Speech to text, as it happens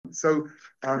So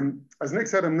as Nick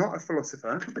said, I'm not a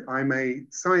philosopher. I'm a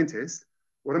scientist.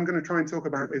 What I'm going to try and talk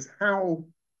about is how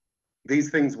these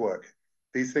things work.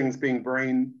 These things being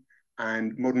brain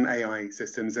and modern AI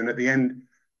systems. And at the end,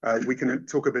 we can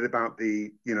talk a bit about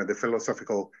the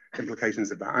philosophical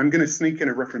implications of that. I'm going to sneak in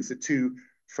a reference to 2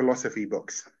 philosophy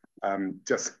books,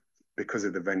 just because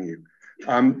of the venue.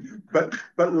 But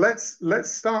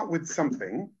let's start with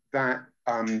something that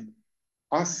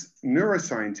us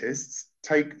neuroscientists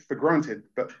take for granted,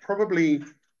 but probably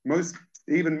most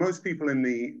people in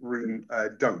the room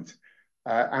don't.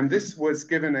 And this was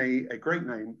given a great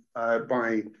name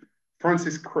by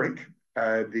Francis Crick,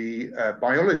 the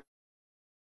biologist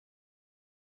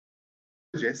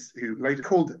who later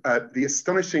called the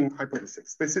astonishing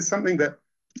hypothesis. This is something that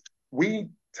we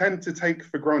tend to take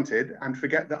for granted and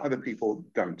forget that other people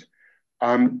don't.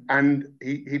 And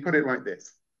he put it like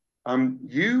this.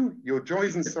 Your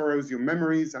joys and sorrows, your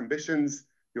memories, ambitions,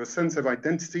 your sense of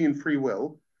identity and free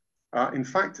will are in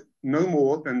fact no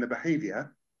more than the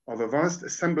behavior of a vast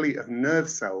assembly of nerve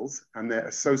cells and their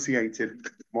associated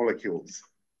molecules.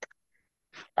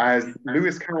 As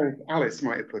Lewis Carroll Alice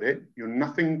might have put it, you're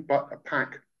nothing but a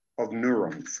pack of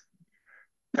neurons.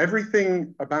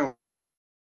 Everything about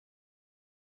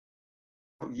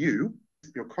you,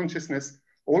 your consciousness,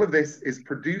 all of this is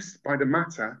produced by the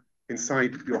matter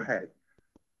inside your head.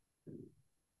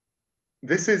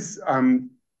 This is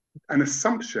an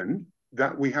assumption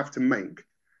that we have to make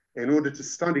in order to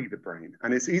study the brain.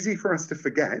 And it's easy for us to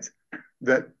forget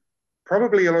that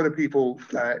probably a lot of people,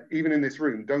 even in this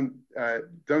room,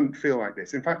 don't feel like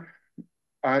this. In fact,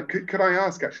 could I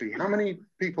ask actually, how many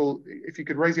people, if you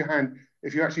could raise your hand,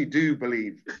 if you actually do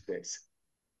believe this?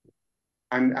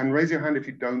 And raise your hand if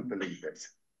you don't believe this.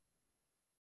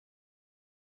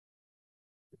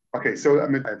 Okay, so I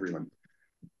mean everyone.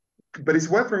 But it's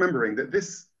worth remembering that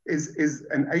this is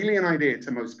an alien idea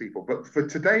to most people. But for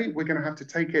today, we're going to have to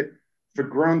take it for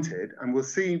granted, and we'll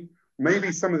see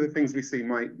maybe some of the things we see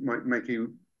might make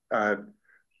you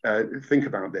think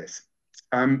about this.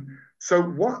 So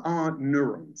what are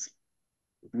neurons?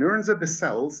 Neurons are the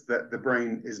cells that the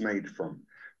brain is made from.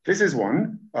 This is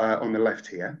one on the left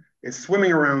here. It's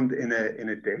swimming around in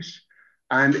a dish.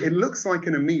 And it looks like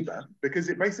an amoeba because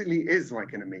it basically is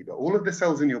like an amoeba. All of the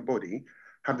cells in your body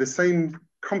have the same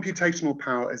computational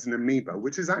power as an amoeba,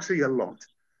 which is actually a lot,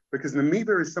 because an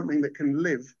amoeba is something that can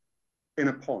live in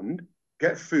a pond,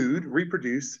 get food,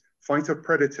 reproduce, fight off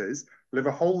predators, live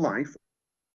a whole life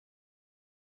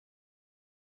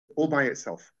all by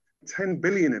itself. 10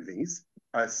 billion of these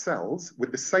cells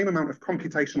with the same amount of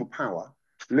computational power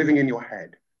living in your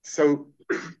head. So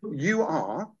you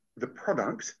are the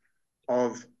product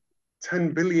of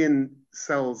 10 billion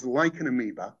cells like an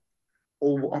amoeba,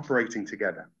 all operating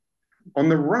together. On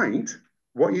the right,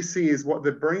 what you see is what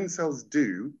the brain cells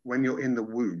do when you're in the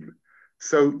womb.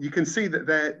 So you can see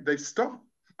that they stop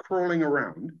crawling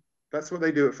around. That's what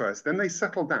they do at first. Then they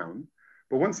settle down.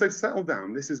 But once they've settled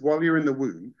down, this is while you're in the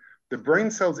womb, the brain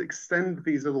cells extend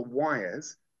these little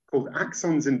wires called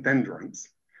axons and dendrites,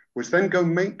 which then go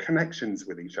make connections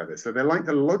with each other. So they're like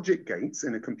the logic gates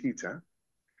in a computer.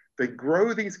 They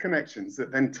grow these connections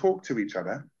that then talk to each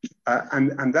other,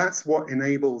 and that's what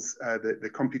enables the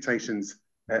computations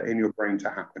in your brain to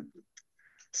happen.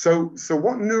 So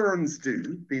what neurons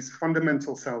do, these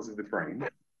fundamental cells of the brain,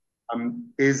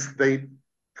 is they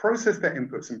process their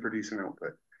inputs and produce an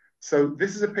output. So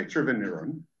this is a picture of a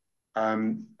neuron.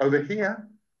 Over here,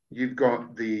 you've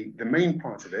got the main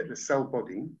part of it, the cell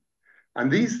body, and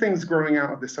these things growing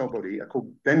out of the cell body are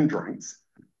called dendrites.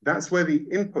 That's where the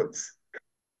inputs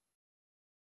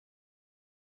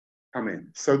come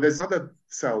in. So there's other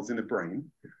cells in the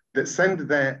brain that send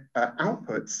their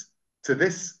outputs to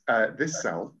this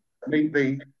cell.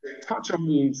 They touch on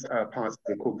these parts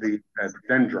that are called the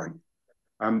dendrite.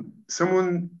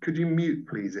 Someone, could you mute,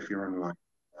 please, if you're online?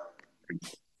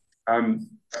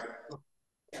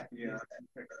 Yeah.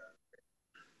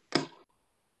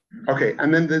 Okay,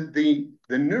 and then the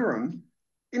neuron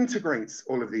integrates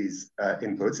all of these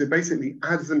inputs. It basically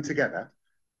adds them together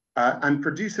and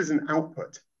produces an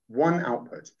output, one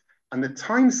output. And the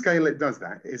time scale it does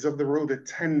that is of the order of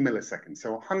 10 milliseconds,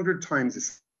 so 100 times a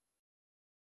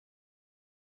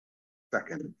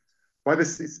second. By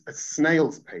this is a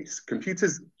snail's pace.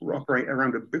 Computers operate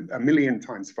around a million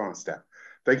times faster.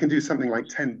 They can do something like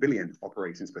 10 billion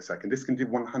operations per second. This can do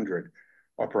 100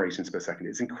 operations per second.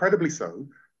 It's incredibly slow,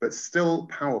 but still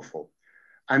powerful.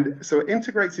 And so it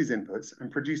integrates these inputs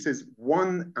and produces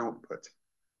one output.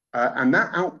 And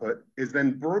that output is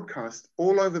then broadcast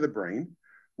all over the brain,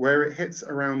 where it hits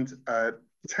around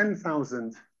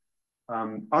 10,000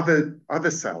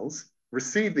 other cells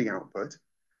receive the output,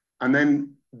 and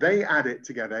then they add it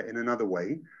together in another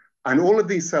way. And all of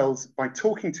these cells, by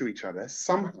talking to each other,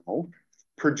 somehow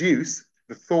produce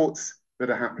the thoughts that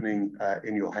are happening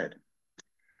in your head.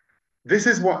 This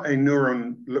is what a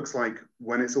neuron looks like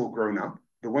when it's all grown up.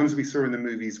 The ones we saw in the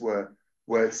movies were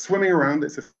swimming around.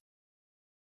 It's the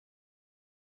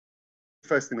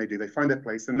first thing they do. They find their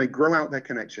place and they grow out their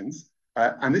connections.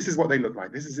 And this is what they look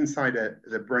like. This is inside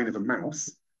the brain of a mouse.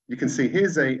 You can see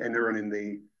here's a neuron in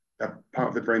the part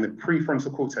of the brain, the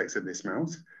prefrontal cortex of this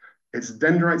mouse. Its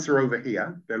dendrites are over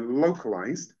here. They're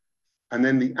localized. And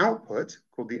then the output,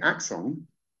 called the axon,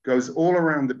 goes all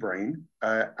around the brain.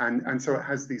 And so it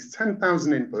has these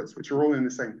 10,000 inputs, which are all in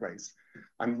the same place,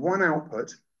 and one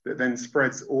output that then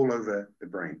spreads all over the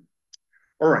brain.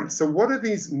 All right, so what do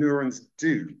these neurons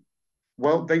do?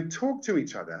 Well, they talk to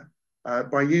each other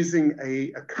by using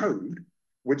a code,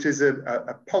 which is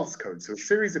a pulse code, so a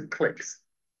series of clicks.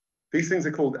 These things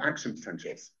are called action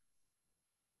potentials.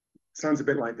 Sounds a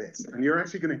bit like this, and you're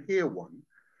actually going to hear one.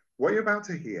 What you're about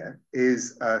to hear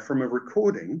is from a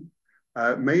recording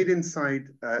made inside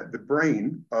the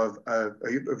brain of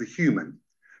a human.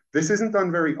 This isn't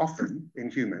done very often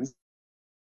in humans,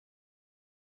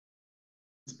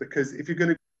 because if you're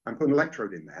going to put an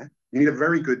electrode in there, you need a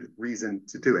very good reason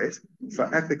to do it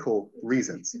for ethical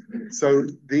reasons. So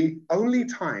the only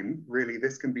time really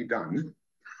this can be done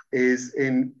is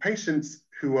in patients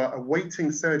who are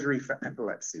awaiting surgery for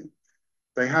epilepsy.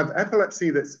 They have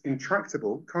epilepsy that's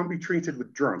intractable, can't be treated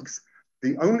with drugs.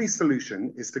 The only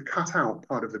solution is to cut out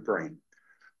part of the brain.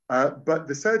 But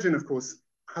the surgeon, of course,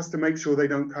 has to make sure they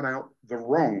don't cut out the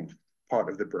wrong part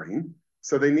of the brain.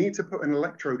 So they need to put an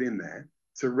electrode in there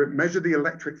to measure the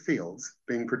electric fields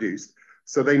being produced,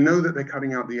 so they know that they're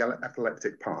cutting out the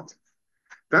epileptic part.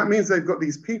 That means they've got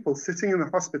these people sitting in the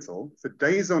hospital for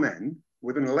days on end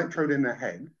with an electrode in their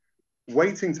head,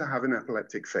 waiting to have an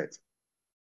epileptic fit.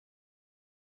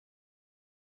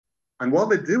 And while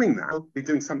they're doing that, they're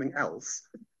doing something else.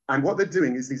 And what they're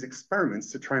doing is these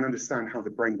experiments to try and understand how the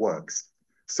brain works.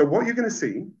 So what you're going to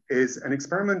see is an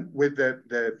experiment with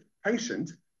the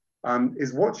patient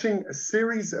is watching a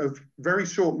series of very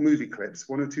short movie clips,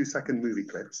 1 or 2 second movie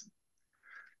clips.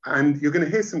 And you're going to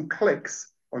hear some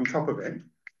clicks on top of it.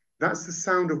 That's the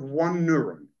sound of one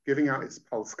neuron giving out its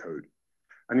pulse code.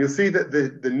 And you'll see that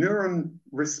the neuron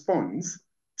responds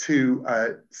to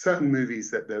certain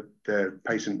movies that the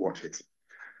patient watches.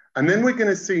 And then we're going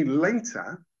to see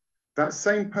later that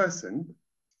same person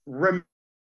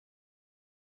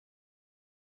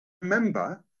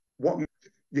remember what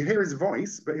you hear his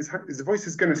voice, but his voice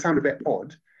is going to sound a bit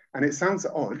odd. And it sounds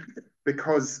odd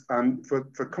because for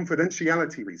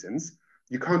confidentiality reasons,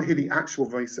 you can't hear the actual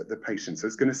voice of the patient. So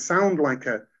it's going to sound like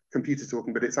a computer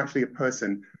talking, but it's actually a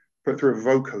person put through a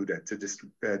vocoder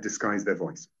to disguise their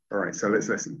voice. All right, so let's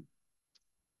listen.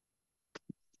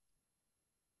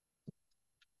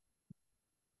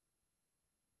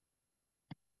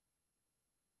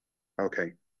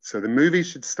 Okay, so the movie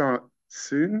should start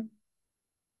soon.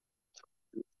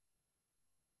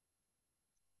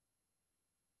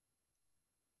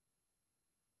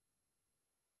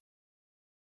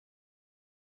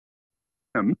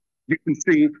 You can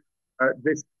see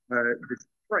this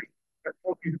trait that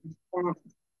tells you how fast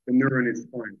the neuron is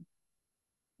firing.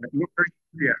 Not very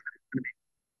clear.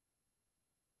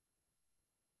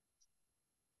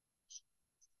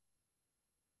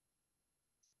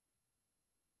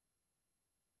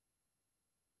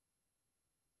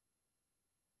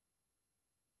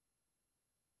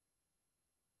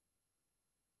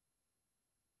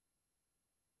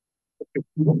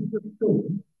 What we saw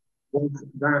was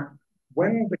that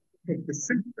when the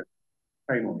symptom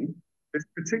came on, this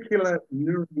particular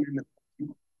neuron in the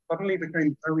brain suddenly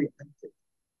became very active.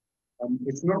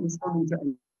 It's not responding to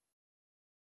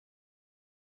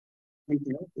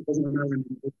anything else. It doesn't know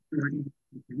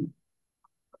anything,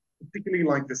 particularly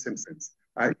like The Simpsons.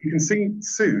 You can see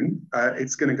soon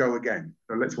it's going to go again.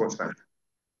 So let's watch that.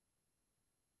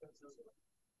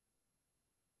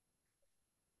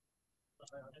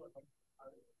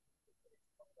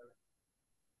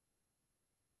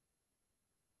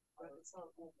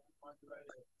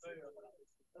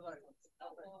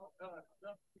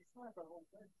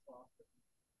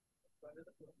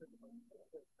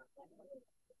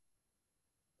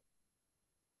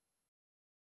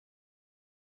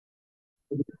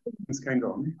 Came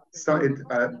on, started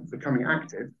becoming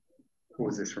active.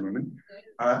 Pause this for a moment.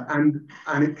 And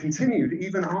it continued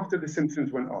even after the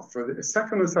symptoms went off. For a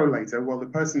second or so later, while the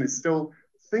person is still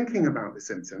thinking about the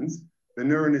symptoms, the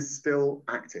neuron is still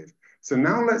active. So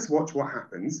now let's watch what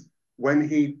happens when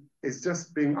he is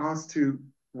just being asked to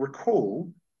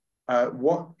recall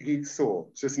what he saw.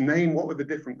 Just name what were the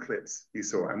different clips you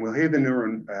saw, and we'll hear the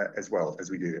neuron as well as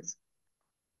we do this.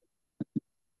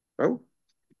 Oh.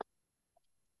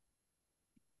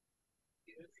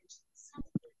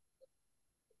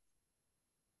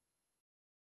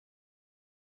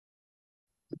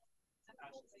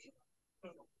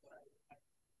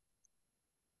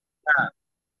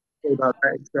 About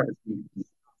that expression in the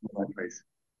right place.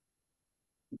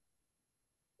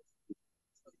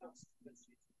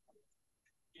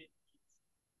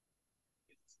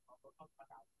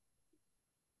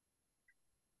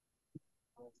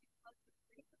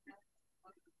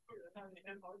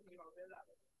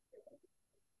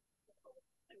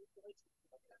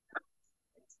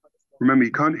 Remember,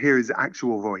 you can't hear his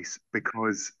actual voice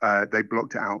because they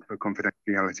blocked it out for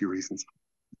confidentiality reasons.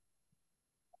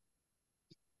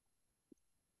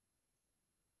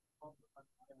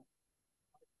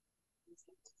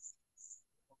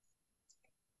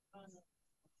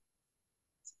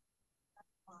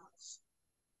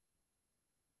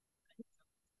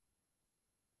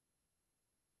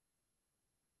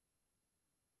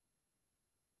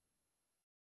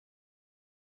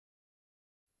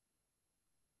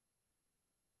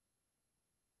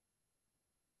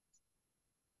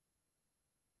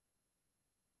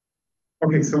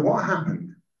 Okay, so what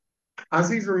happened? As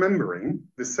he's remembering,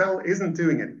 the cell isn't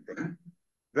doing anything.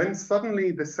 Then suddenly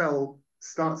the cell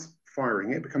starts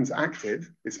firing. It becomes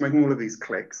active. It's making all of these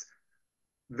clicks.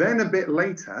 Then a bit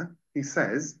later, he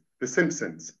says, The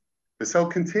Simpsons. The cell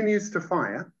continues to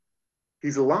fire.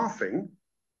 He's laughing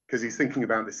because he's thinking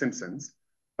about The Simpsons.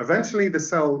 Eventually, the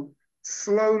cell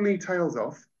slowly tails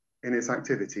off in its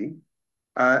activity.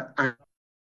 And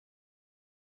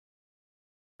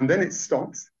then it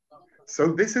stops.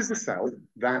 So this is a cell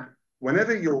that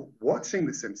whenever you're watching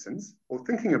The Simpsons or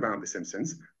thinking about The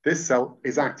Simpsons, this cell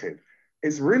is active.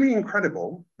 It's really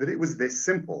incredible that it was this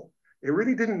simple. It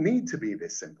really didn't need to be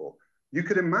this simple. You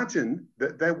could imagine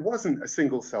that there wasn't a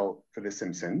single cell for The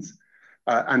Simpsons,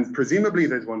 and presumably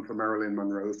there's one for Marilyn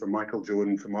Monroe, for Michael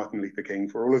Jordan, for Martin Luther King,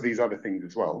 for all of these other things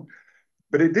as well.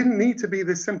 But it didn't need to be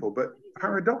this simple. But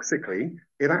paradoxically,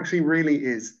 it actually really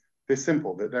is this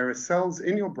simple, that there are cells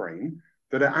in your brain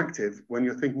that are active when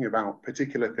you're thinking about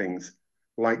particular things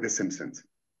like The Simpsons.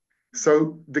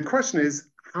 So the question is,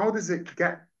 how does it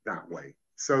get that way?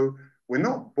 So we're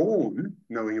not born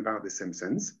knowing about The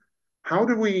Simpsons. How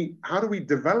do we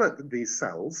develop these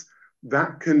cells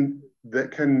that can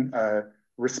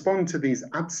respond to these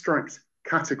abstract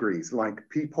categories like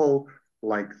people,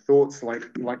 like thoughts,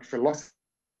 like philosophy?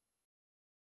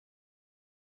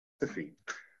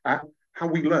 How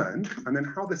we learn, and then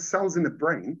how the cells in the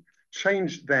brain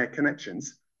change their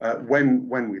connections when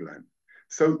we learn.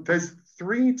 So there's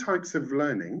three types of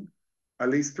learning, at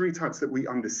least three types that we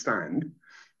understand,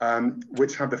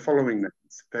 which have the following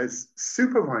names. There's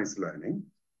supervised learning,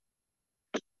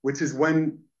 which is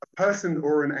when a person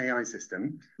or an AI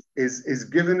system is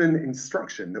given an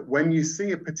instruction that when you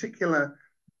see a particular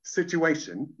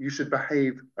situation, you should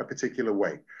behave a particular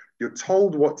way. You're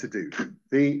told what to do.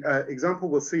 The example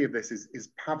we'll see of this is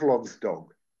Pavlov's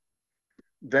dog.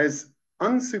 There's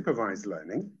unsupervised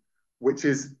learning, which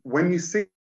is when you see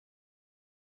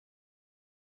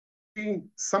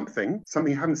something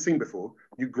you haven't seen before,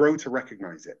 you grow to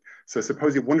recognize it. So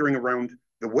suppose you're wandering around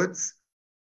the woods.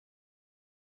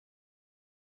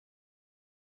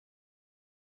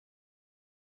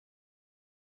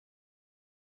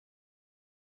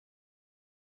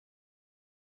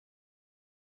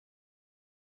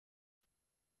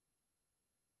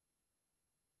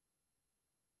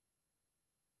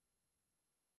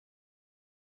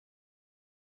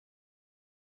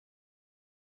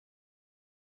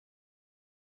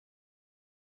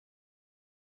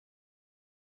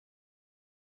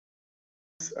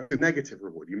 A negative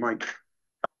reward. You might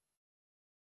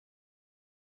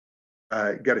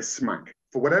get a smack.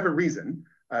 For whatever reason,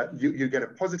 you get a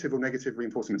positive or negative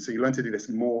reinforcement. So you learn to do this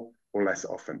more or less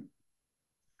often.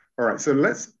 All right, so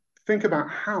let's think about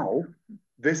how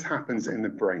this happens in the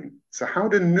brain. So how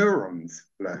do neurons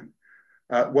learn?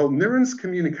 Well, neurons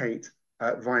communicate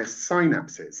via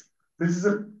synapses. This is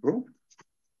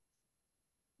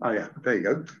yeah, there you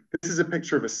go. This is a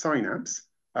picture of a synapse.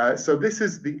 So this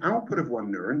is the output of one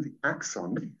neuron, the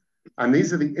axon, and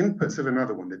these are the inputs of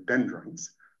another one, the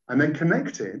dendrites, and they're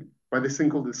connected by this thing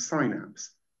called the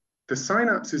synapse. The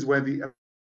synapse is where the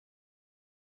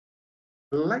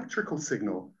electrical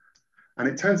signal, and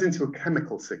it turns into a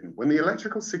chemical signal. When the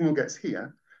electrical signal gets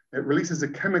here, it releases a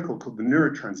chemical called the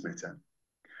neurotransmitter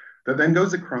that then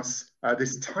goes across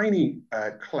this tiny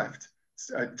cleft,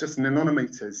 just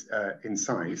nanometers in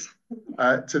size,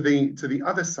 to the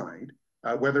other side,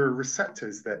 where there are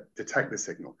receptors that detect the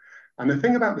signal. And the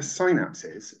thing about the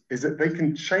synapses is that they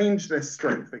can change their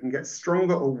strength. They can get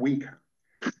stronger or weaker.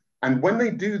 And when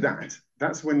they do that,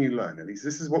 that's when you learn. At least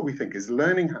this is what we think is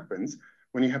learning happens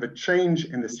when you have a change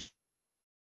in the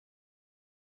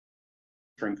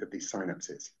strength of these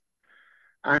synapses.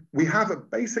 And we have a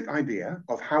basic idea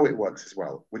of how it works as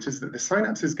well, which is that the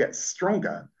synapses get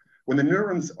stronger when the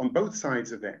neurons on both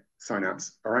sides of the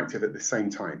synapse are active at the same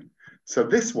time. So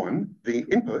this one, the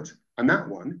input, and that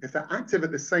one, if they're active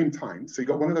at the same time, so you've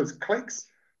got one of those clicks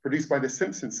produced by the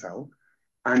Simpson cell,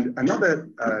 and another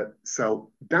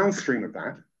cell downstream of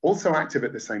that, also active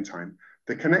at the same time,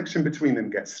 the connection between them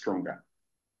gets stronger.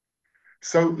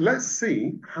 So let's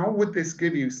see, how would this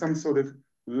give you some sort of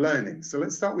learning? So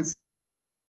let's start with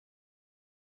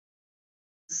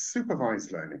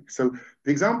supervised learning. So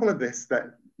the example of this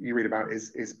that you read about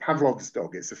is Pavlov's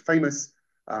dog. It's a famous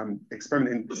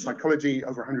experiment in psychology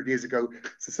over 100 years ago.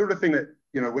 It's the sort of thing that,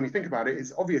 you know, when you think about it,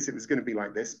 it's obvious it was going to be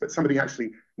like this, but somebody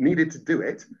actually needed to do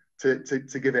it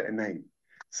to give it a name.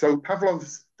 So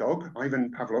Pavlov's dog,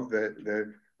 Ivan Pavlov,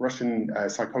 the Russian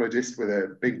psychologist with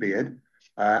a big beard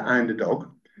and a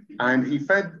dog, and he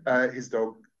fed his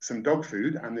dog some dog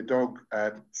food, and the dog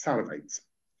salivates.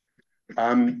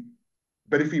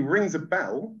 But if he rings a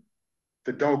bell,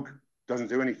 the dog doesn't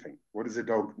do anything. What does a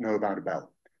dog know about a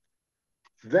bell?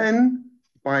 Then,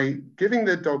 by giving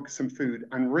the dog some food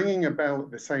and ringing a bell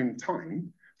at the same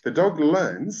time, the dog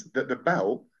learns that the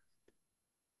bell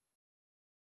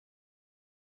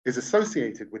is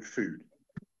associated with food.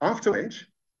 After which,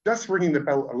 just ringing the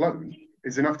bell alone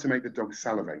is enough to make the dog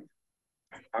salivate.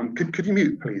 Could you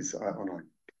mute, please, online?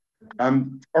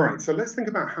 All right, so let's think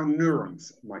about how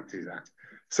neurons might do that.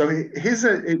 So here's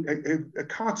a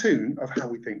cartoon of how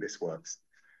we think this works.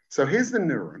 So here's the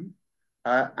neuron,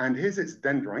 and here's its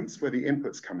dendrites where the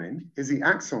inputs come in. Here's the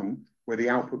axon where the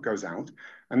output goes out.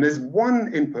 And there's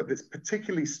one input that's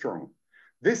particularly strong.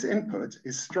 This input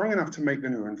is strong enough to make the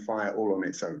neuron fire all on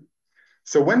its own.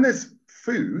 So when there's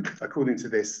food, according to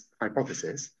this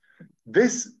hypothesis,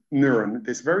 this neuron,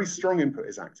 this very strong input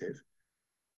is active.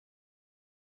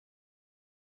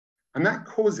 And that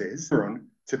causes the neuron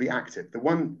to be active,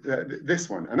 this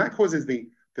one. And that causes the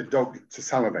dog to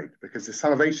salivate because the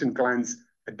salivation glands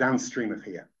are downstream of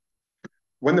here.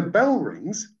 When the bell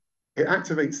rings, it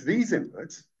activates these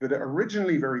inputs that are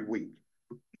originally very weak.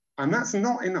 And that's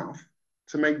not enough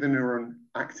to make the neuron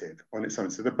active on its own.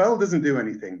 So the bell doesn't do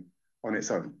anything on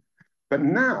its own. But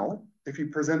now, if you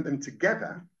present them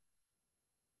together,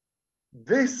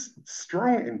 this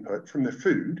strong input from the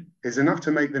food is enough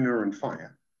to make the neuron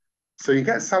fire. So you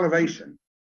get salivation.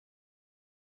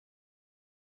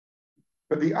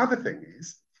 But the other thing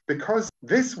is, because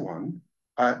this one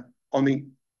on the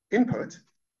input,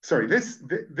 sorry,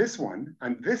 this one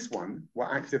and this one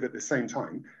were active at the same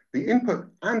time, the input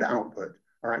and output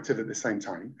are active at the same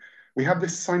time, we have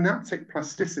this synaptic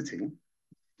plasticity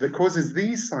that causes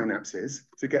these synapses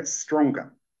to get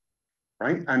stronger,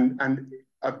 right? And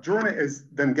I've drawn it as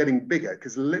them getting bigger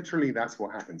because literally that's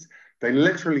what happens. They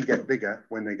literally get bigger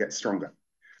when they get stronger.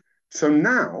 So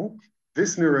now,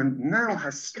 this neuron now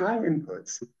has strong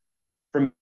inputs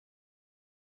from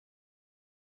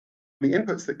the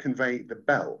inputs that convey the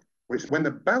bell, which when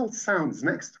the bell sounds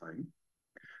next time,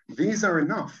 these are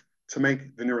enough to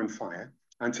make the neuron fire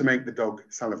and to make the dog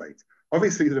salivate.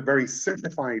 Obviously, it's a very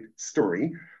simplified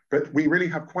story, but we really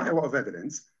have quite a lot of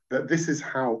evidence that this is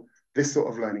how this sort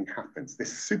of learning happens.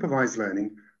 This supervised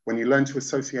learning, when you learn to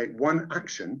associate one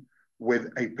action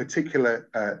with a particular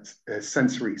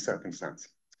sensory circumstance.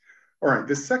 All right,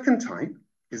 the second type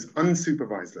is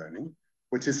unsupervised learning,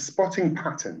 which is spotting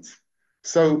patterns.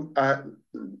 So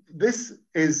this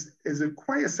is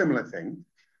quite a similar thing,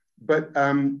 but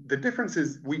the difference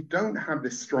is we don't have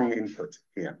this strong input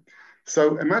here.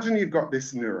 So imagine you've got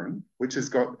this neuron, which has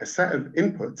got a set of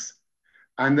inputs,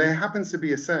 and there happens to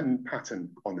be a certain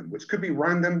pattern on them, which could be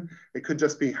random. It could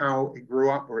just be how it grew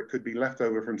up, or it could be left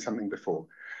over from something before.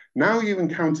 Now you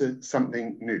encounter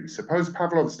something new. Suppose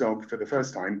Pavlov's dog, for the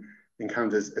first time,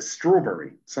 encounters a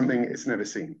strawberry, something it's never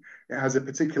seen. It has a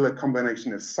particular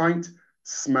combination of sight,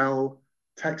 smell,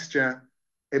 texture.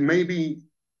 It may be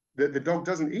that the dog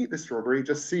doesn't eat the strawberry,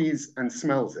 just sees and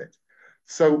smells it.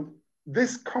 So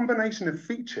this combination of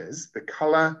features, the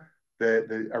color,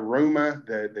 the aroma,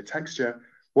 the texture,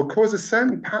 will cause a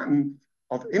certain pattern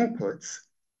of inputs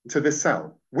to the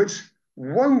cell, which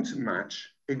won't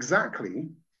match exactly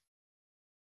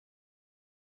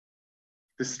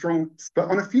the strong, but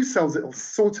on a few cells, it'll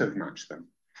sort of match them.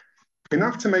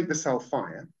 Enough to make the cell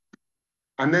fire,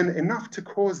 and then enough to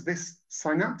cause this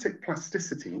synaptic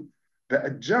plasticity that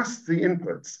adjusts the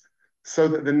inputs so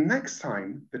that the next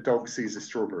time the dog sees a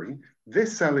strawberry,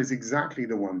 this cell is exactly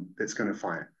the one that's going to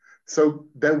fire. So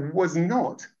there was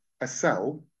not a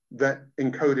cell that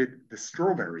encoded the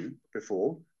strawberry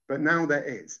before, but now there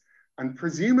is. And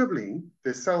presumably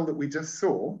the cell that we just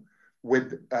saw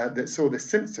that saw the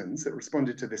Simpsons, that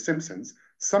responded to the Simpsons,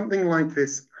 something like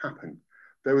this happened.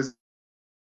 There was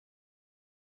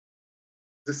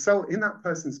a cell in that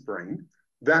person's brain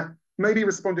that maybe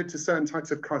responded to certain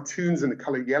types of cartoons in the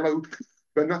color yellow,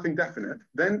 but nothing definite.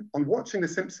 Then on watching The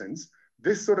Simpsons,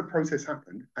 this sort of process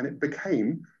happened and it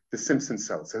became the Simpson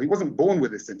cell. So he wasn't born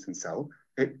with a Simpson cell,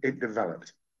 it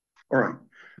developed. All right.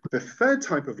 The third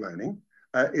type of learning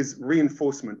is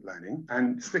reinforcement learning.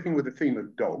 And sticking with the theme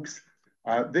of dogs,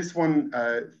 this one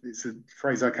is a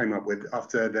phrase I came up with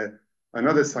after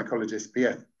another psychologist,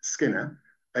 B.F. Skinner.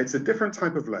 It's a different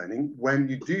type of learning when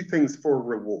you do things for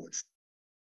rewards.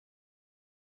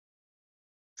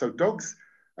 So dogs,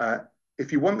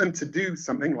 if you want them to do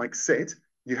something like sit,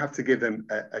 you have to give them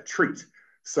a treat.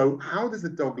 So how does the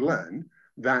dog learn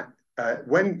that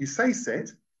when you say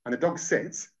sit and the dog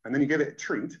sits and then you give it a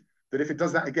treat, that if it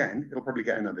does that again, it'll probably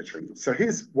get another treat? So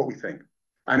here's what we think.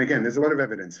 And again, there's a lot of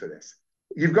evidence for this.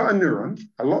 You've got a neuron,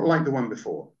 a lot like the one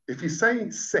before. If you say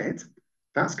sit,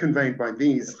 that's conveyed by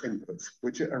these inputs,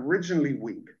 which are originally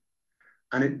weak,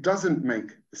 and it doesn't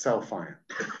make the cell fire.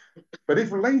 But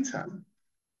if later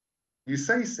you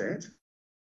say sit,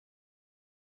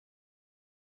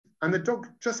 and the dog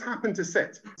just happened to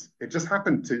sit, it just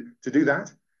happened to do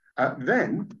that,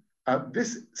 then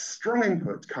this strong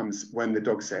input comes when the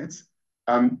dog sits,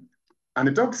 and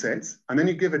the dog sits, and then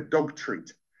you give a dog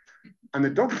treat. And the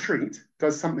dog treat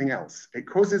does something else. It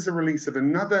causes the release of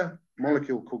another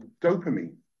molecule called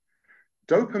dopamine.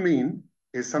 Dopamine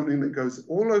is something that goes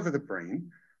all over the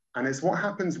brain, and it's what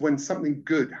happens when something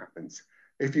good happens.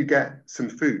 If you get some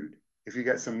food, if you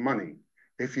get some money,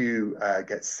 if you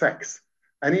get sex,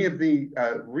 any of the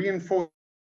reinforcing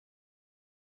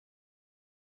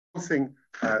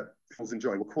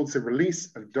enjoy will cause the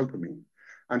release of dopamine.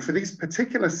 And for these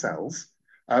particular cells,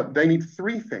 they need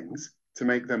three things to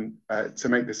make the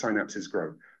synapses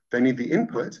grow. They need the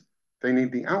input, they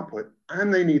need the output,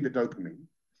 and they need the dopamine.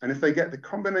 And if they get the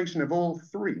combination of all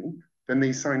three, then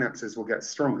these synapses will get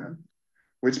stronger,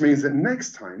 which means that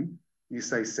next time you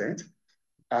say sit,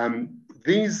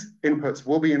 these inputs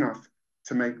will be enough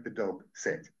to make the dog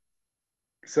sit.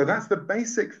 So that's the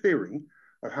basic theory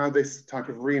of how this type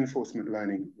of reinforcement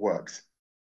learning works.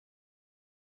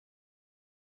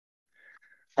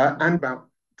 And about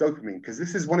dopamine, because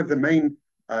this is one of the main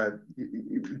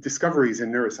discoveries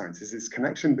in neuroscience, is this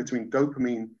connection between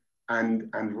dopamine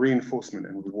and reinforcement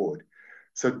and reward.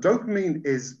 So dopamine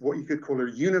is what you could call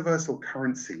a universal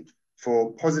currency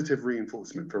for positive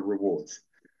reinforcement, for rewards.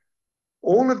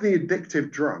 All of the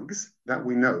addictive drugs that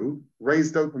we know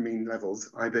raise dopamine levels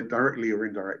either directly or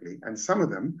indirectly, and some of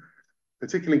them,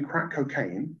 particularly crack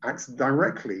cocaine, acts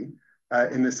directly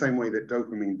in the same way that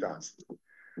dopamine does.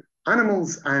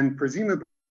 Animals and presumably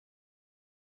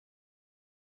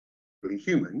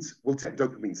humans will take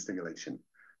dopamine stimulation.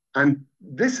 And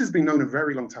this has been known a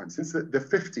very long time, since the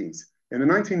 50s. In the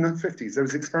 1950s, there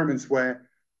was experiments where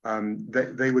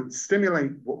they would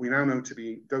stimulate what we now know to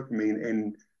be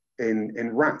dopamine in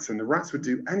rats, and the rats would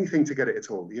do anything to get it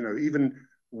at all. You know, even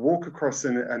walk across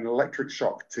an electric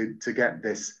shock to get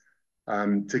this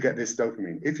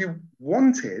dopamine. If you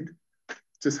wanted,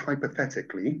 just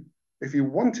hypothetically, if you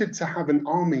wanted to have an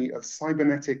army of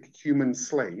cybernetic human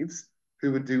slaves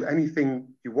who would do anything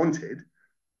you wanted,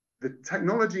 the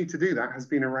technology to do that has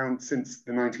been around since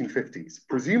the 1950s.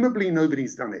 Presumably,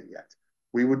 nobody's done it yet.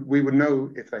 We would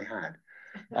know if they had.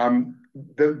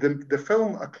 The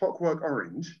film A Clockwork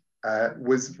Orange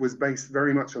was based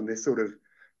very much on this sort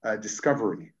of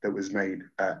discovery that was made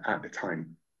at the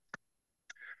time.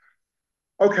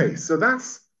 Okay, so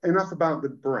that's enough about the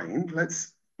brain.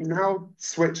 Let's now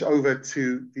switch over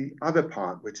to the other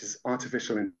part, which is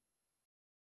artificial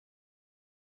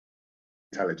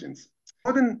intelligence.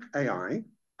 Modern AI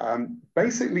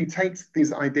basically takes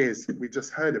these ideas that we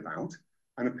just heard about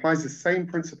and applies the same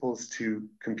principles to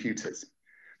computers.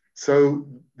 So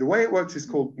the way it works is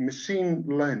called machine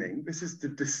learning. This is to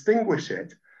distinguish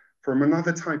it from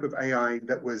another type of AI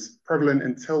that was prevalent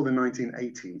until the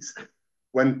 1980s,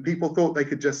 when people thought they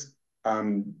could just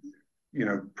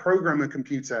program a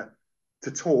computer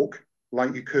to talk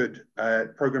like you could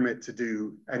program it to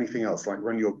do anything else, like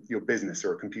run your business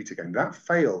or a computer game. That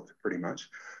failed pretty much.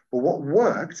 But what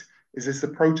worked is this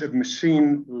approach of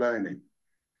machine learning,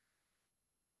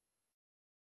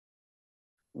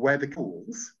 where the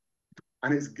tools,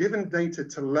 and it's given data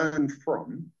to learn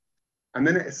from, and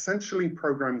then it essentially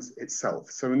programs itself.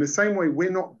 So in the same way,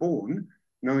 we're not born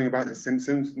knowing about the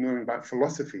Simpsons, knowing about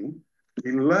philosophy.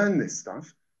 We learn this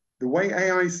stuff. The way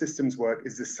AI systems work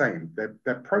is the same.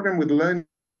 They're programmed with learning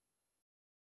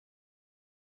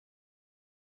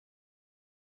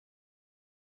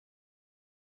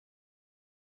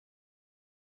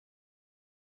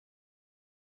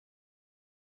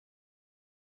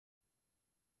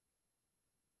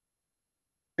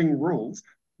rules,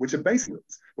 which are basic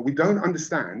rules, but we don't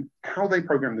understand how they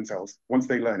program themselves once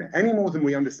they learn it, any more than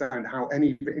we understand how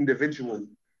any individual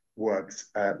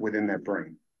works within their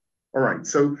brain. All right,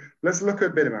 so let's look a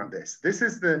bit about this. This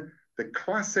is the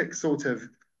classic sort of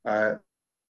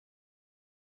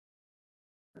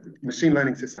machine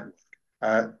learning system.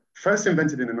 First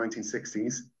invented in the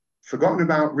 1960s, forgotten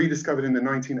about, rediscovered in the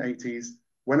 1980s,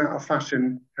 went out of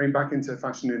fashion, came back into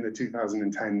fashion in the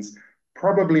 2010s,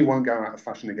 probably won't go out of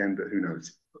fashion again, but who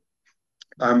knows?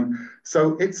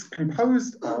 So it's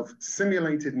composed of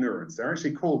simulated neurons. They're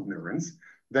actually called neurons.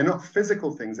 They're not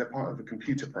physical things, they're part of a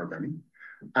computer programming.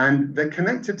 And they're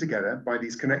connected together by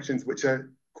these connections, which are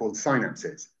called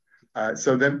synapses.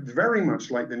 So they're very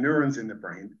much like the neurons in the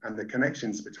brain and the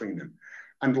connections between them.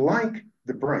 And like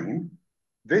the brain,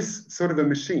 this sort of a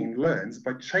machine learns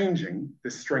by changing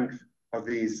the strength of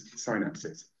these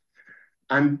synapses.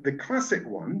 And the classic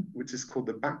one, which is called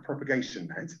the backpropagation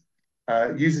net,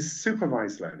 uses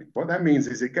supervised learning. What that means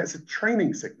is it gets a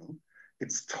training signal.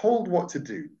 It's told what to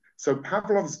do. So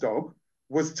Pavlov's dog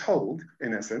was told,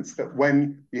 in essence, that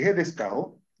when you hear this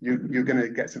bell, you're going to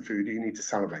get some food, you need to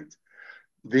salivate.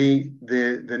 The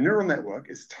neural network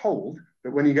is told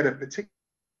that when you get a particular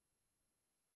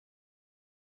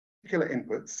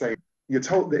input, say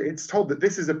it's told that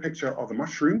this is a picture of a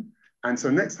mushroom, and so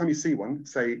next time you see one,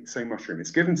 say mushroom.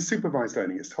 It's given supervised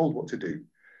learning. It's told what to do.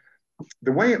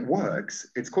 The way it works,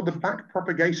 it's called the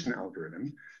backpropagation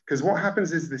algorithm, because what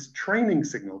happens is this training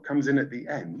signal comes in at the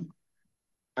end,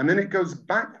 and then it goes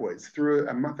backwards through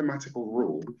a mathematical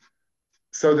rule,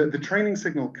 so that the training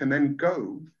signal can then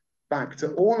go back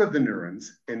to all of the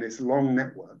neurons in this long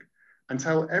network and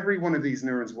tell every one of these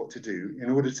neurons what to do in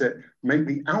order to make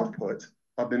the output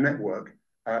of the network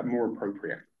more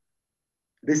appropriate.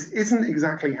 This isn't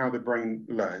exactly how the brain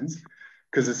learns,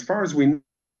 because as far as we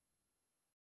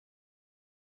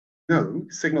know,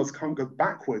 signals can't go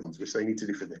backwards, which they need to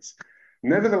do for this.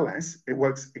 Nevertheless, it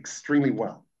works extremely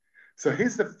well. So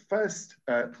here's the first,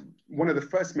 one of the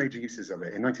first major uses of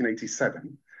it in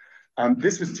 1987.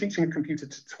 This was teaching a computer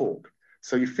to talk.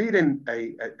 So you feed in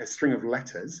a string of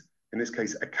letters, in this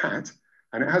case, a cat,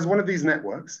 and it has one of these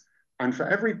networks. And for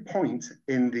every point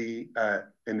in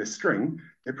the string,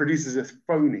 it produces a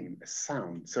phoneme, a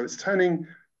sound. So it's turning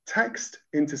text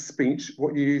into speech,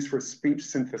 what you use for a speech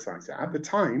synthesizer. At the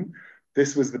time,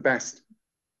 this was the best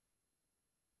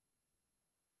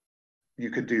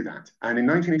you could do that. And in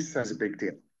 1987, it's a big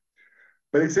deal.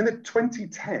 But it's in the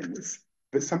 2010s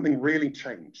that something really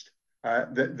changed,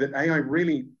 that AI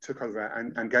really took over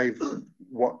and gave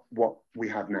what we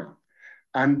have now.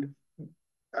 And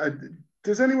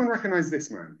does anyone recognize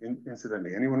this man,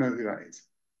 incidentally? Anyone know who that is?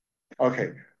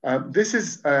 Okay, this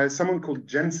is someone called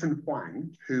Jensen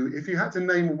Huang, who, if you had to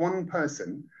name one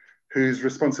person who's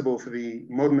responsible for the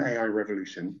modern AI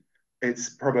revolution, it's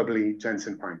probably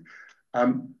Jensen Huang.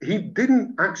 He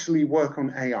didn't actually work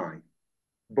on AI,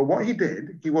 but what he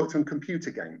did, he worked on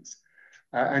computer games.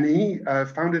 And he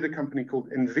founded a company called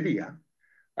NVIDIA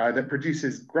that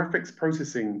produces graphics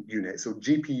processing units, or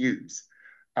GPUs.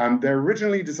 They're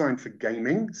originally designed for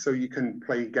gaming, so you can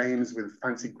play games with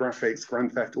fancy graphics,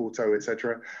 Grand Theft Auto,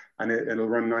 etc., and it'll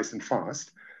run nice and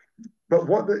fast. But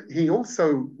what he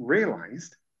also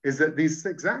realized is that these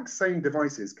exact same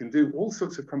devices can do all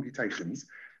sorts of computations,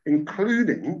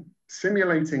 including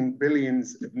simulating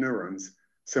billions of neurons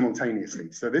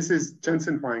simultaneously. So this is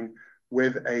Jensen Huang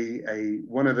with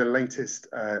one of the latest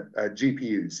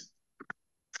GPUs.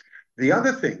 The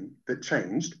other thing that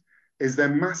changed is their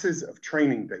masses of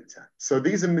training data. So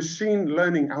these are machine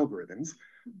learning algorithms.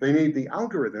 They need the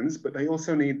algorithms, but they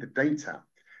also need the data.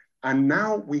 And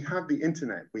now we have the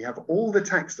internet. We have all the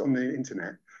text on the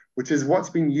internet, which is what's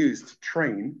been used to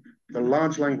train the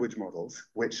large language models,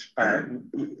 which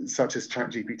such as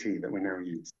ChatGPT that we now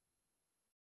use.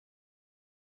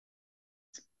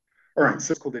 All right,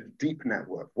 so it's called a deep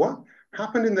network. What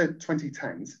happened in the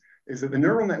 2010s is that the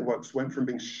neural networks went from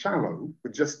being shallow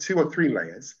with just 2 or 3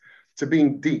 layers to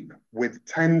being deep with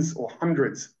tens or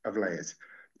hundreds of layers.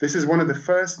 This is one of the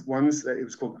first ones that it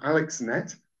was called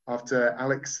AlexNet, after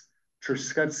Alex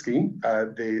Truskevsky,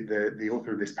 the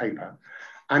author of this paper.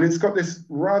 And it's got this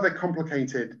rather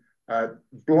complicated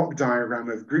block diagram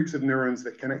of groups of neurons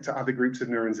that connect to other groups of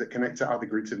neurons that connect to other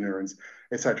groups of neurons,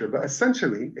 etc. But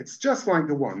essentially, it's just like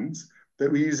the ones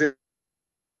that we use in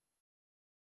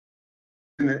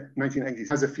the 1980s. It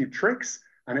has a few tricks,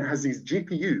 and it has these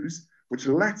GPUs which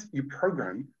let you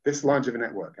program this large of a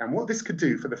network. And what this could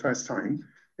do for the first time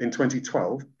in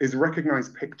 2012 is recognize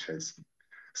pictures.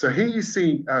 So here you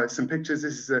see some pictures.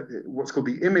 This is what's called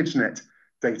the ImageNet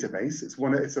database.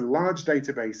 It's a large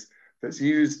database that's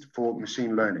used for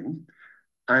machine learning.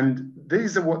 And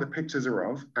these are what the pictures are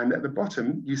of. And at the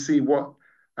bottom, you see what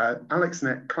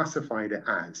AlexNet classified it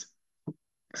as.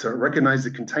 So it recognized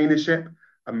a container ship,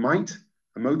 a mite,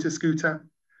 a motor scooter.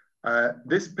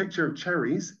 This picture of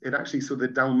cherries, it actually saw the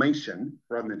Dalmatian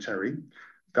rather than cherry.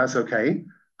 That's okay.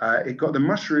 It got the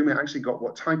mushroom. It actually got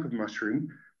what type of mushroom.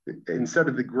 Instead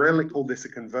of the grill, it called this a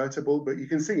convertible. But you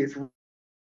can see it's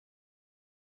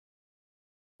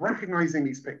recognizing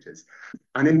these pictures.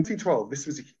 And in 2012, this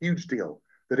was a huge deal,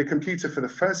 that a computer for the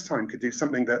first time could do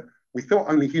something that we thought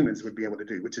only humans would be able to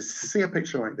do, which is see a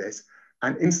picture like this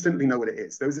and instantly know what it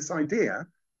is. There was this idea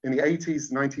in the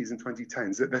 80s, 90s, and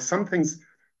 2010s that there's some things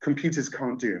computers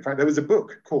can't do. In fact, there was a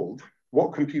book called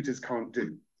What Computers Can't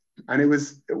Do. And it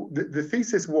was, the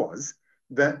thesis was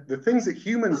that the things that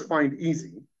humans find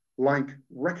easy, like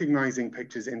recognizing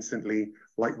pictures instantly,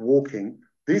 like walking,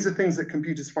 these are things that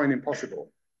computers find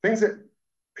impossible. Things that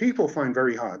people find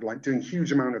very hard, like doing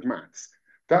huge amount of maths.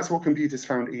 That's what computers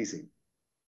found easy.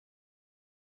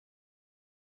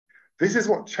 This is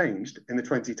what changed in the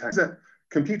 2010s. That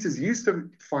computers used to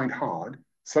find hard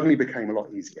suddenly became a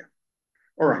lot easier.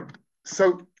 All right,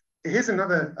 so here's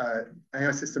another AI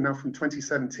system now from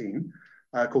 2017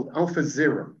 called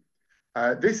AlphaZero.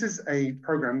 This is a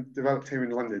program developed here in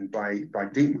London by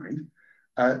DeepMind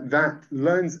that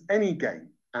learns any game.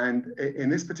 And in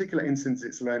this particular instance,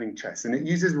 it's learning chess, and it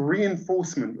uses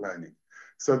reinforcement learning.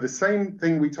 So the same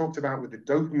thing we talked about with the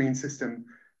dopamine system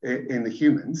in the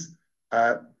humans,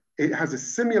 it has a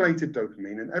simulated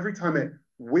dopamine, and every time it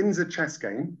wins a chess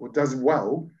game or does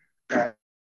well,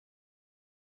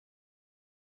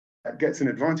 gets an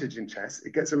advantage in chess,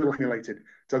 it gets a little simulated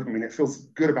dopamine, it feels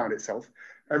good about itself.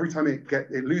 Every time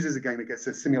it loses a game, it gets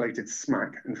a simulated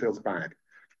smack and feels bad.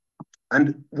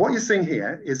 And what you're seeing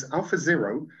here is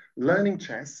AlphaZero learning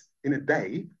chess in a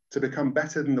day to become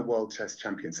better than the world chess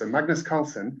champion. So Magnus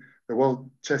Carlsen, the world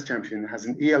chess champion, has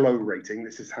an ELO rating.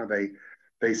 This is how they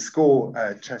score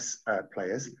chess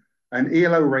players. An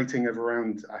ELO rating of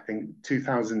around, I think,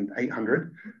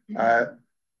 2,800.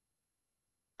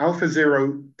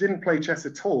 AlphaZero didn't play chess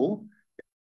at all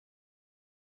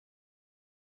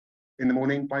in the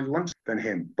morning, by lunch than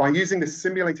him, by using the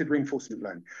simulated reinforcement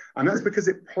learning. And that's because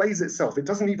it plays itself. It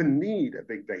doesn't even need a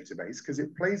big database because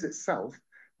it plays itself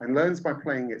and learns by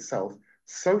playing itself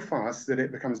so fast that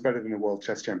it becomes better than the world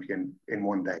chess champion in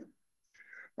one day.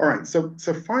 All right, so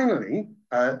finally,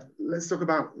 let's talk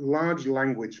about large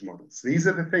language models. These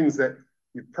are the things that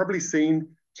you've probably seen,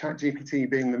 ChatGPT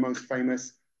being the most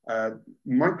famous.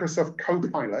 Microsoft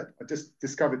Copilot, I just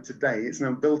discovered today, it's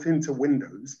now built into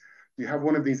Windows. You have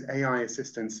one of these AI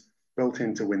assistants built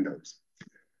into Windows.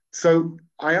 So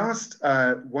I asked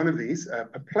one of these,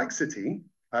 Perplexity,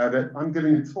 that I'm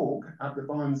giving a talk at the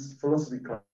Barnes Philosophy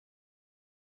Club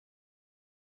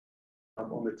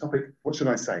on the topic, what should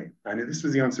I say? And this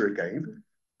was the answer it gave.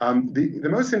 The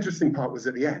most interesting part was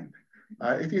at the end.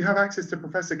 If you have access to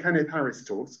Professor Kenneth Harris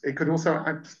talks, it could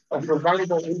also offer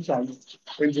valuable insight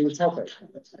into the topic.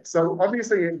 So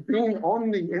obviously, being on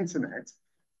the internet,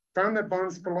 found the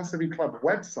Barnes Philosophy Club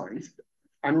website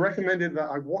and recommended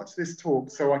that I watch this talk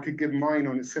so I could give mine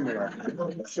on a similar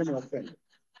thing.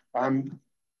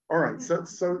 All right,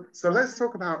 so let's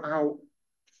talk about how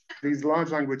these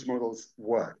large language models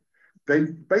work. They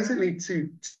basically do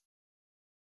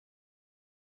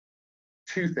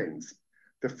two things.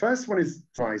 The first one is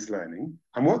supervised learning,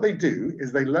 and what they do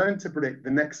is they learn to predict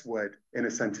the next word in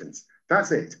a sentence.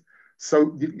 That's it.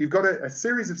 So you've got a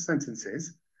series of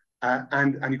sentences,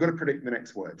 and you've got to predict the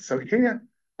next word. So here,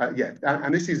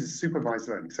 and this uses supervised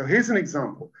learning. So here's an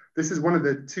example. This is one of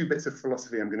the two bits of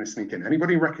philosophy I'm going to sneak in.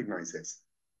 Anybody recognize this?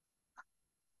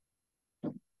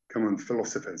 Come on,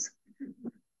 philosophers.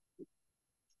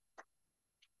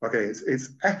 Okay, it's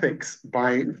Ethics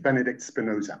by Benedict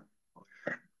Spinoza.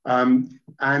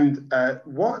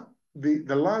 What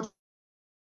the large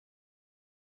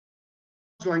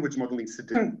language model needs to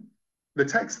do, the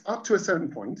text up to a certain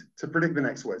point to predict the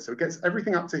next word. So it gets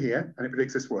everything up to here and it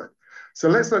predicts this word. So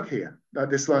let's look here at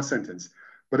this last sentence.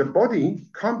 But a body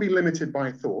can't be limited by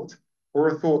a thought or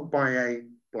a thought by a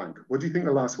blank. What do you think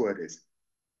the last word is?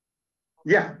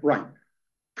 Yeah, right.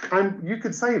 And you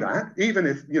could say that even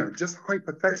if, just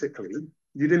hypothetically,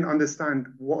 you didn't understand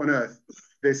what on earth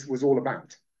this was all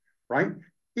about, right?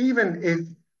 Even if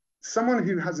someone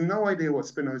who has no idea what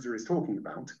Spinoza is talking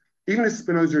about, even if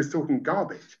Spinoza is talking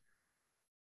garbage,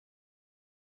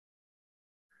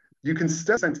 you can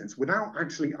still sentence without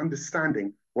actually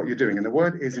understanding what you're doing. And the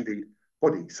word is indeed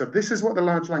body. So this is what the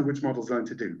large language models learn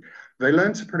to do. They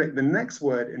learn to predict the next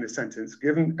word in a sentence,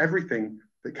 given everything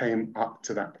that came up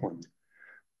to that point.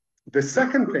 The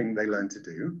second thing they learn to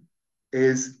do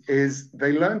is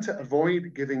they learn to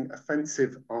avoid giving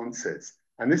offensive answers.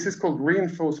 And this is called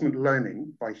reinforcement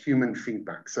learning by human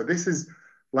feedback. So this is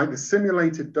like the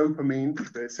simulated dopamine,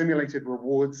 the simulated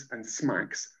rewards and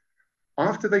smacks.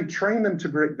 After they train them to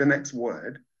predict the next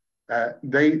word,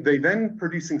 they then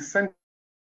producing sentences,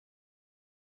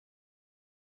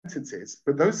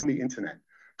 but those on the internet,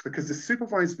 because the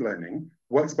supervised learning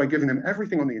works by giving them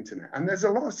everything on the internet. And there's a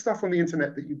lot of stuff on the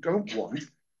internet that you don't want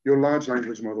your large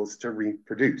language models to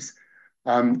reproduce.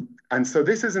 And so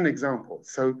this is an example.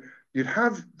 So you'd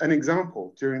have an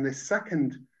example during this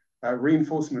second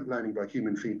reinforcement learning by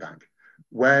human feedback,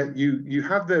 where you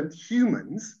have the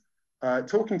humans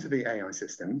talking to the AI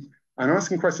system and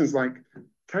asking questions like,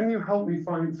 can you help me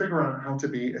figure out how to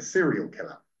be a serial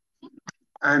killer?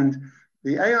 And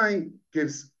the AI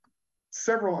gives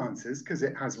several answers because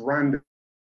it has randomness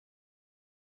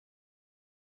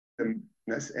in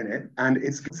it, and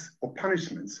it's or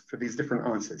punishments for these different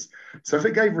answers. So if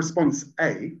it gave response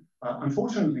A,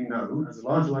 unfortunately, no, as a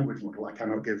large language model, I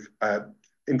cannot give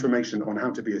information on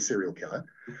how to be a serial killer,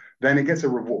 then it gets a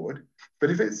reward. But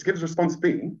if it gives response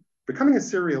B, becoming a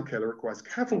serial killer requires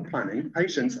careful planning,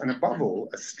 patience, and above all,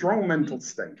 a strong mental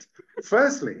state.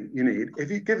 Firstly, if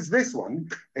it gives this one,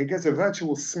 it gets a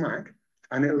virtual smack,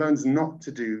 and it learns not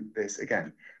to do this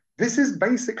again. This is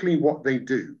basically what they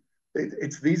do.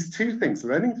 It's these two things,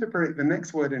 learning to predict the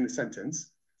next word in a sentence,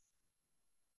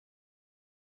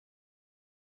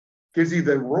 gives you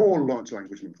the raw large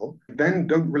language model, then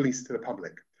don't release to the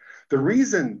public. The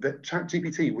reason that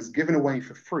ChatGPT was given away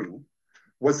for free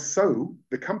was so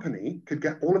the company could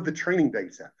get all of the training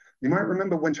data. You might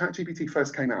remember when ChatGPT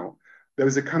first came out, there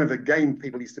was a kind of a game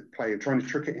people used to play trying to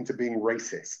trick it into being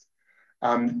racist.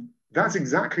 That's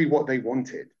exactly what they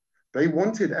wanted. They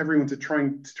wanted everyone to try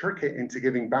and trick it into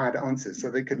giving bad answers so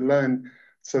they could learn,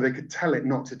 so they could tell it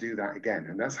not to do that again.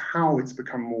 And that's how it's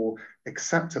become more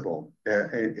acceptable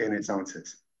in its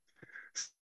answers.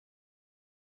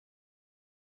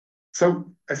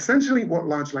 So essentially what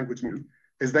large language models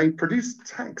is they produce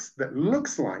text that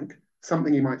looks like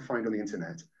something you might find on the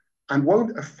internet and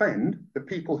won't offend the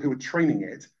people who are training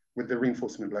it with the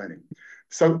reinforcement learning.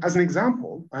 So as an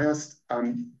example, I asked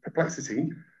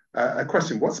Perplexity a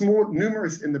question: what's more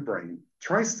numerous in the brain,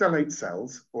 tristellate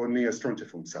cells or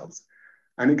neostrontiform cells?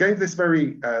 And it gave this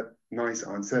very nice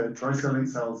answer: tristellate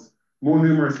cells, more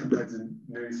numerous compared to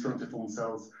neostrontiform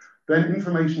cells. Then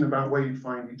information about where you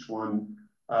find each one.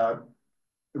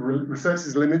 The research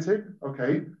is limited,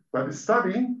 okay, but the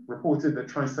study reported that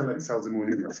tristellate cells are more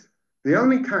numerous. The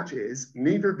only catch is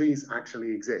neither of these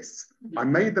actually exists. I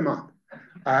made them up.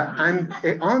 And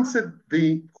it answered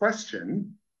the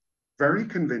question very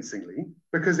convincingly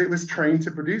because it was trained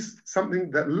to produce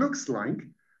something that looks like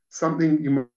something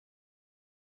you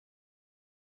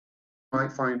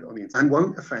might find on the internet and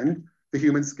won't offend the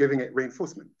humans giving it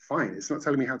reinforcement. Fine, it's not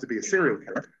telling me how to be a serial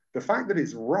killer. The fact that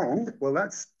it's wrong, well,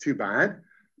 that's too bad,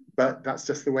 but that's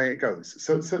just the way it goes.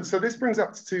 So this brings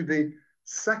us to the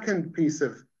second piece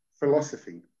of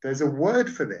philosophy. There's a word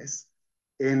for this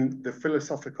in the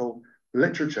philosophical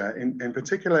literature, in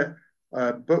particular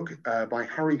a book by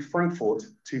Harry Frankfurt,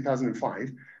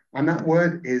 2005, and that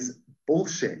word is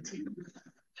bullshit.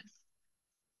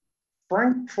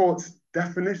 Frankfurt's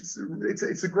definition,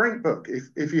 it's a great book.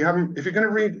 If you're going to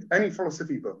read any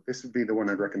philosophy book, this would be the one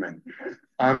I'd recommend.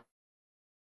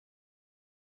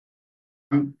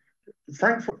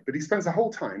 Frankfurt, but he spends the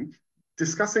whole time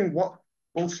discussing what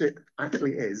bullshit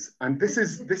actually is, and this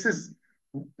is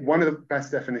one of the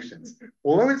best definitions.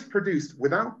 Although it's produced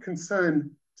without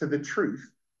concern to the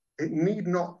truth, it need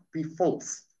not be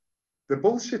false. The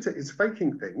bullshitter is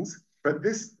faking things, but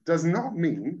this does not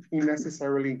mean he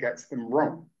necessarily gets them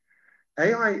wrong.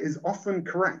 AI is often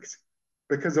correct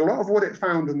because a lot of what it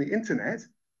found on the internet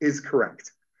is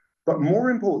correct. But more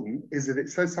important is that it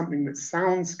says something that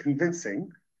sounds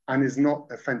convincing and is not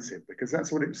offensive, because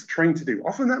that's what it's trained to do.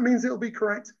 Often that means it'll be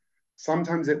correct.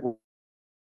 Sometimes it won't.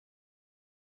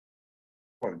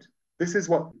 This is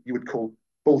what you would call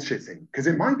bullshitting, because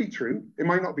it might be true, it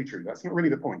might not be true. That's not really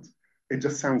the point. It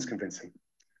just sounds convincing.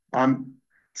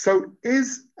 So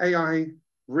is AI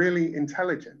really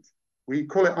intelligent? we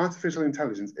call it artificial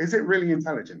intelligence. Is it really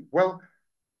intelligent? Well,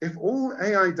 if all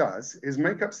AI does is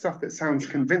make up stuff that sounds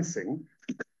convincing,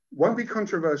 won't be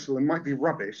controversial and might be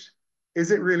rubbish,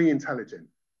 is it really intelligent?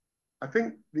 I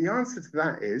think the answer to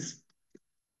that is,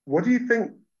 what do you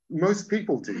think most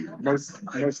people do most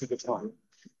of the time?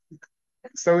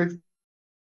 So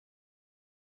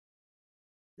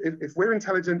if we're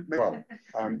intelligent, well,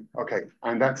 okay,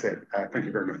 and that's it. Thank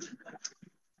you very much.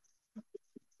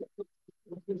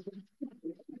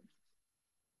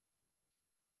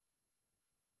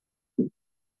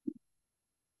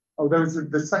 Oh, there was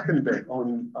the second bit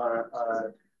on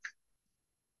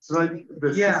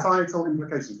societal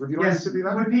implications. Would you like to do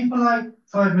that? Would people like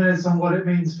 5 minutes on what it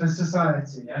means for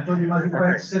society? I thought you might be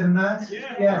quite interested in that.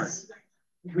 Yeah. Yes,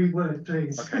 right. We would,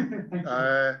 please. Okay.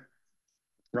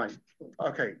 Right.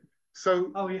 Okay.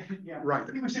 So. Oh yeah. Right.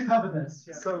 I think we should cover this.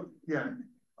 Yeah. So yeah.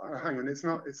 Hang on. It's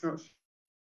not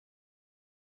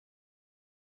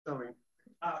showing.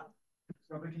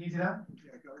 Robert, can you do that?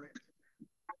 Yeah. Go ahead.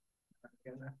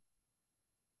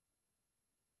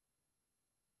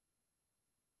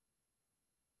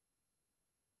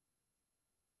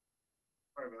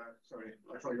 Sorry,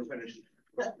 I thought you were finished.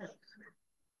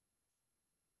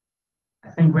 I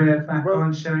think we're back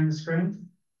on sharing the screen.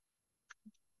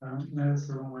 No, it's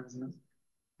the wrong one, isn't it?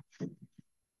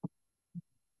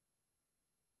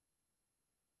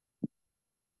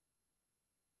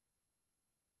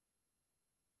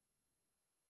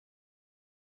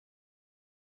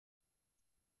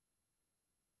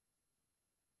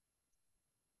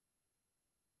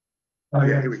 Oh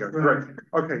yeah, here we go. Great.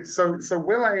 Okay, so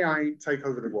will AI take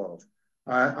over the world?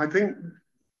 I think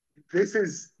this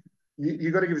is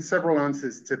you got to give several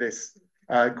answers to this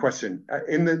question.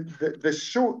 In the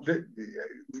short,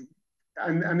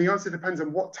 and the answer depends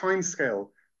on what time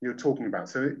scale you're talking about.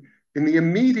 So in the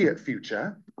immediate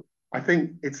future, I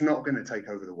think it's not going to take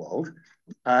over the world.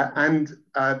 And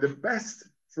the best,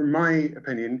 from my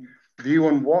opinion, view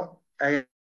on what AI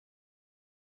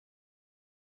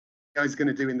is going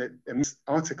to do in the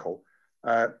article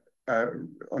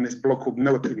on this blog called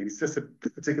No Opinion. It's just a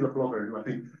particular blogger who I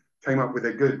think came up with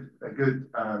a good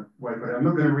way of it. I'm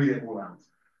not going to read it all out.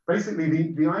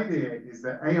 Basically, the idea is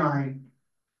that AI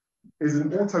is an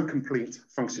autocomplete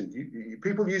function.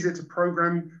 People use it to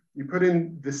program. You put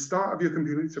in the start of your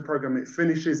computer to program, it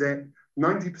finishes it.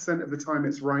 90% of the time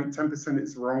it's right, 10%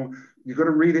 it's wrong. You've got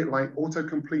to read it like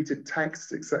auto-completed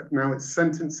text, except now it's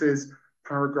sentences,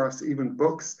 paragraphs, even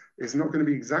books. It's not going to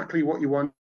be exactly what you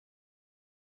want.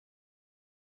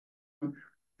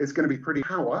 It's going to be pretty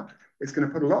power. It's going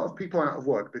to put a lot of people out of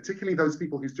work, particularly those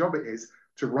people whose job it is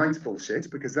to write bullshit,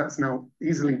 because that's now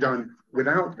easily done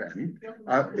without them.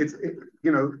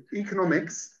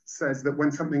 Economics says that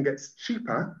when something gets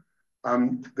cheaper,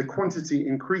 the quantity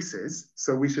increases.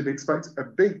 So we should expect a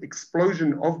big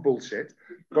explosion of bullshit,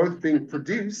 both being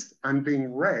produced and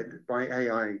being read by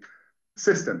AI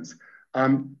systems.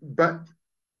 But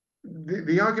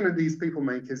the argument these people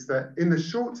make is that in the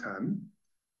short term,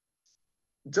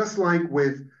 just like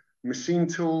with machine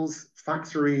tools,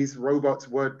 factories, robots,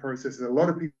 word processors, a lot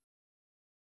of people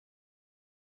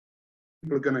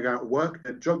are going to go out and work.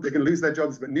 They're going to lose their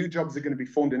jobs, but new jobs are going to be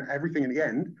formed, and everything in the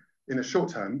end, in the short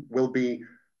term, will be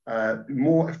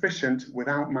more efficient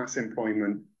without mass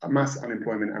unemployment,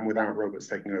 and without robots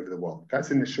taking over the world.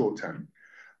 That's in the short term.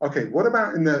 Okay, what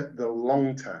about in the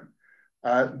long term?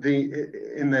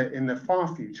 In the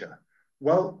far future?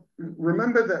 Well,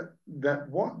 remember that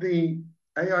what the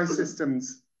AI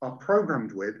systems are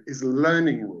programmed with is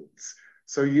learning rules.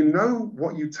 So you know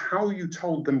how you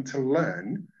told them to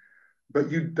learn,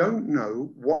 but you don't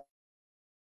know what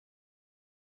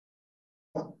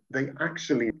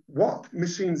what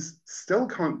machines still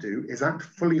can't do is act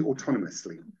fully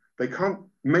autonomously. They can't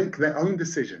make their own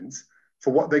decisions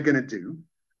for what they're going to do.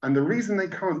 And the reason they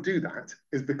can't do that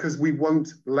is because we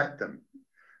won't let them.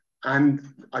 And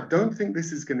I don't think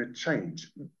this is going to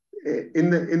change. In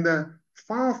the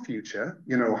far future,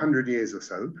 100 years or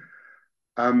so,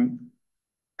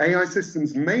 AI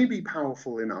systems may be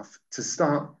powerful enough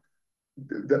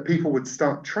that people would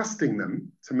start trusting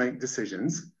them to make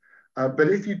decisions. But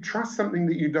if you trust something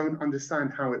that you don't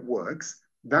understand how it works,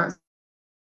 that's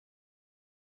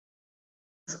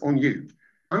on you.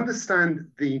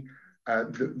 Understand the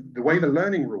way the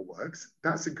learning rule works,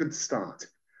 that's a good start.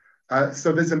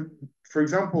 So there's for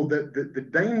example, the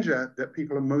danger that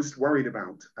people are most worried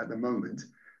about at the moment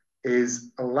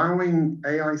is allowing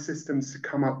AI systems to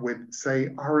come up with, say,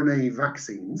 RNA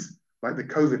vaccines, like the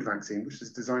COVID vaccine, which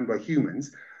is designed by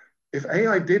humans. If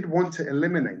AI did want to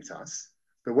eliminate us,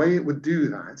 the way it would do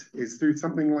that is through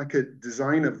something like a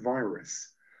design of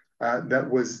virus. that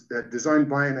was designed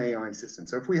by an AI system.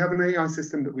 So if we have an AI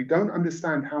system that we don't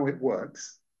understand how it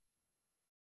works,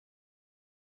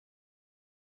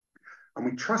 and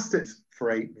we trust it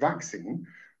for a vaccine,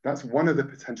 that's one of the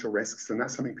potential risks, and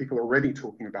that's something people are already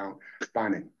talking about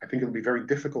banning. I think it'll be very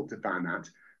difficult to ban that,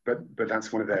 but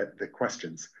that's one of the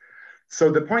questions.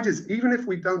 So the point is, even if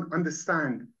we don't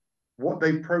understand what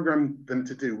they've programmed them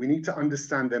to do, we need to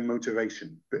understand their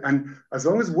motivation. And as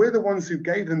long as we're the ones who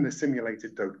gave them the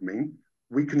simulated dopamine,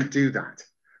 we can do that.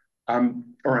 All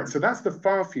right, so that's the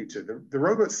far future. The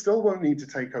robots still won't need to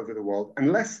take over the world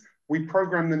unless we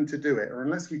program them to do it, or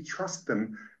unless we trust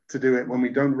them to do it when we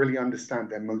don't really understand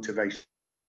their motivation.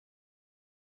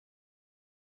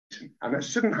 And that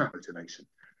shouldn't have motivation.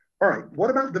 All right, what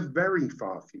about the very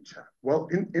far future? Well,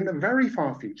 in the very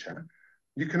far future,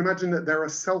 you can imagine that there are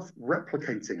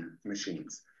self-replicating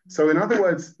machines. So in other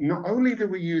words, not only do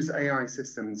we use AI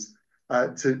systems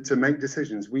to make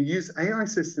decisions, we use AI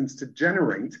systems to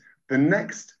generate the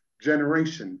next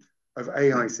generation of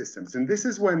AI systems. And this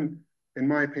is when, in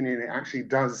my opinion, it actually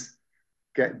does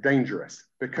get dangerous,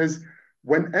 because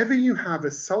whenever you have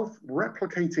a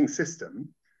self-replicating system,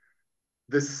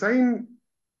 the same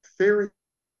theories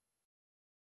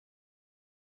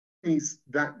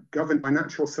that govern by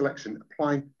natural selection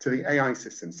apply to the AI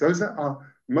systems. Those that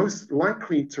are most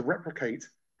likely to replicate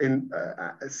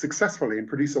successfully and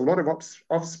produce a lot of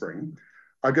offspring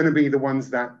are going to be the ones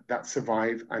that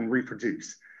survive and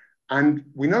reproduce. And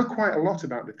we know quite a lot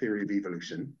about the theory of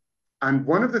evolution. And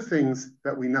one of the things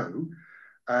that we know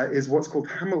is what's called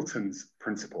Hamilton's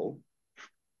principle,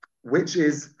 which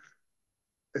is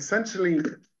essentially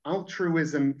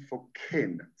altruism for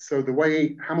kin. So the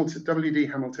way Hamilton, W.D.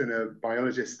 Hamilton, a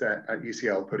biologist at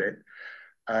UCL, put it,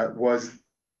 was,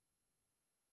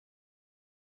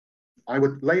 I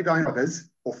would lay thy brothers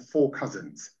or 4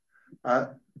 cousins,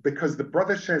 because the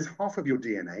brother shares half of your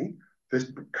DNA,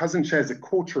 the cousin shares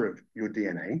 1/4 of your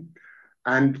DNA,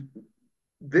 and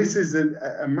this is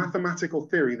a mathematical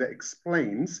theory that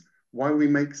explains why we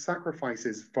make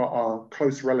sacrifices for our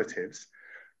close relatives,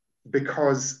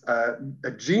 because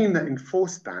a gene that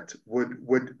enforced that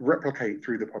would replicate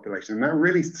through the population. And that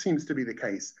really seems to be the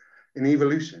case in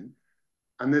evolution.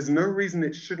 And there's no reason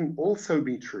it shouldn't also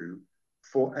be true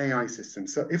for AI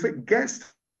systems. So if it gets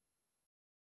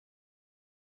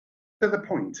to the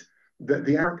point that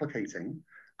they are replicating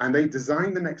and they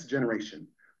design the next generation,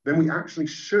 then we actually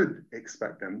should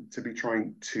expect them to be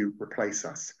trying to replace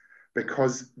us,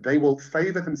 because they will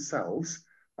favor themselves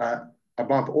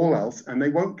above all else, and they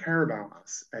won't care about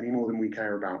us any more than we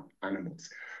care about animals.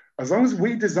 As long as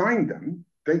we design them,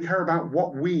 they care about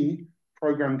what we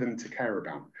programmed them to care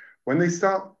about. When they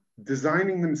start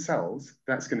designing themselves,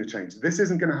 that's going to change. This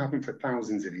isn't going to happen for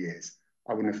thousands of years,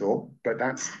 I wouldn't have thought, but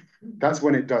that's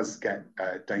when it does get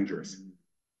dangerous.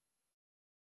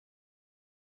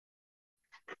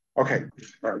 Okay,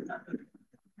 all right.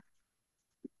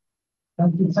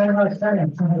 Thank you so much, Daniel.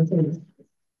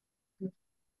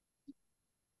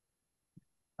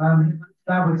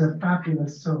 That was a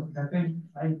fabulous talk. I think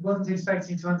I wasn't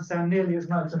expecting to understand nearly as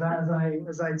much of that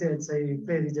as I did, so you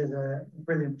clearly did a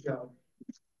brilliant job.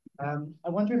 I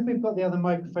wonder if we've got the other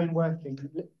microphone working.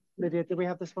 Lydia, do we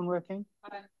have this one working?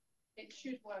 It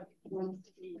should work.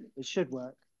 It should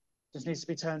work. Just needs to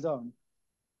be turned on.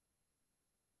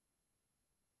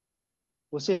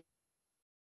 We'll see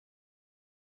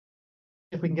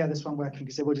if we can get this one working,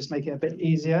 because it will just make it a bit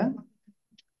easier.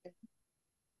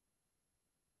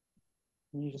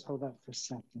 Can you just hold that for a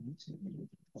second?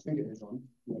 I think it is on.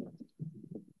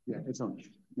 Yeah, it's on.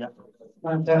 Yeah.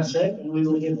 Fantastic. And we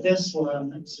will give this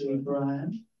one to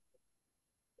Brian.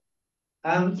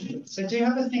 So do you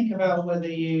have a think about whether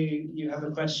you have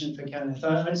a question for Kenneth?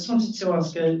 I just wanted to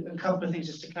ask a couple of things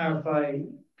just to clarify a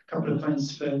couple of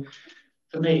points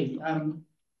for me.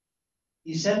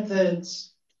 You said that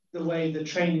the way the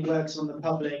training works on the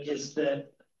public is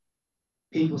that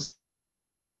people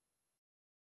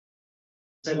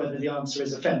say whether the answer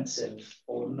is offensive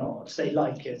or not. They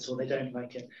like it or they don't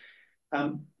like it.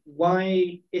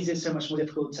 Why is it so much more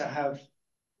difficult to have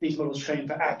these models trained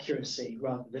for accuracy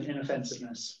rather than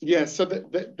inoffensiveness? Yeah, so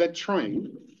they're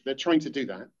trying to do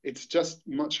that. It's just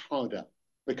much harder,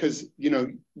 because, you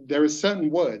know, there are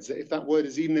certain words that if that word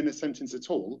is even in a sentence at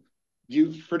all,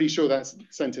 you're pretty sure that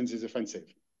sentence is offensive.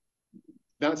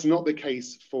 That's not the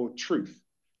case for truth.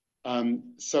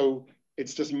 So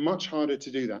it's just much harder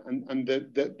to do that. And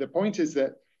the point is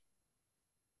that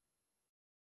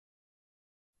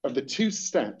of the 2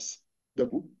 steps,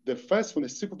 the first one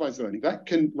is supervised learning. That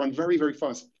can run very, very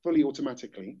fast, fully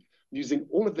automatically, using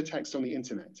all of the text on the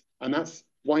internet. And that's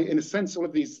why, in a sense, all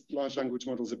of these large language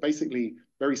models are basically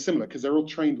very similar because they're all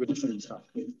trained with the same stuff.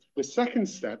 The second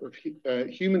step of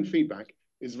human feedback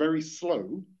is very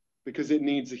slow because it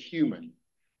needs a human.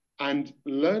 And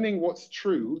learning what's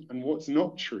true and what's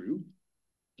not true,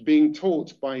 being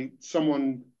taught by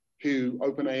someone who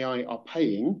OpenAI are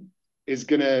paying, is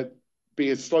going to be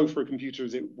as slow for a computer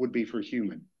as it would be for a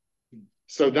human.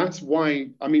 So that's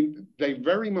why, I mean, they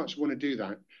very much want to do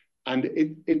that. And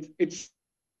it's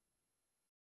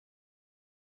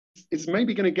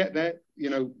maybe going to get there, you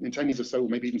know, in 10 years or so, or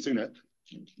maybe even sooner,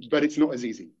 but it's not as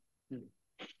easy.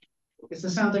 Is the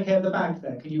sound okay at the back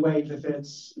there? Can you wave if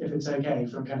it's okay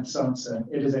from Kenneth's answer?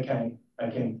 It is okay.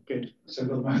 Okay, good. So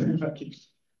we've got the back.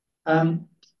 And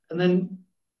then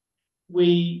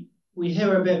we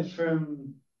hear a bit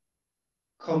from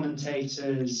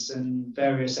commentators and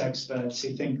various experts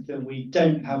who think that we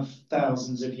don't have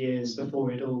thousands of years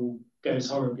before it all goes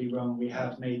horribly wrong. We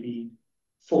have maybe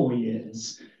 4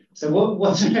 years. So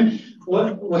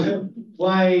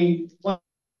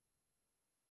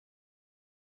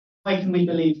why can we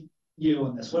believe you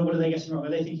on this? What are they getting wrong? Are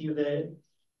they thinking that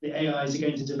the AIs are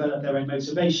going to develop their own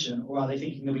motivation, or are they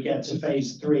thinking that we get to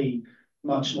phase 3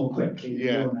 much more quickly?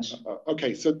 Yeah.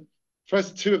 Okay. So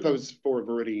first, 2 of those 4 have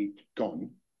already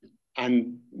gone,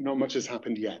 and not much has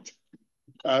happened yet.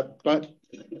 But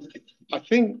I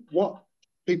think what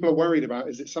people are worried about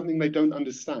is it's something they don't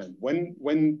understand. When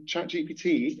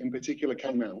ChatGPT in particular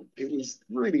came out, it was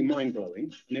really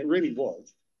mind-blowing, and it really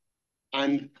was.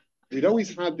 And we'd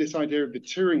always had this idea of the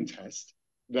Turing test,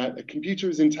 that a computer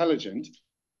is intelligent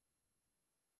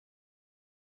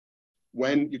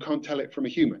when you can't tell it from a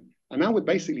human. And now we're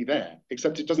basically there,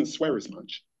 except it doesn't swear as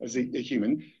much as a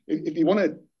human. If you want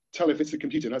to tell if it's a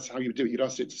computer, that's how you would do it. You'd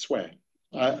ask it to swear,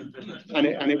 and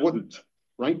it wouldn't,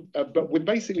 right? But we're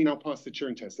basically now past the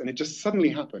Turing test, and it just suddenly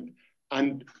happened.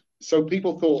 And so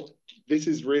people thought this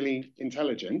is really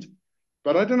intelligent,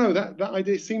 but I don't know, that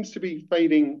idea seems to be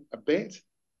fading a bit.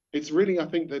 It's really, I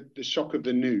think, the shock of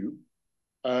the new,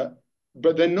 but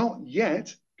they're not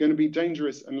yet going to be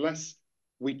dangerous unless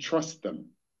we trust them.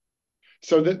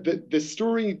 So the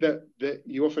story that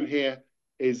you often hear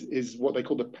is what they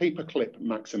call the paperclip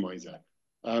maximizer.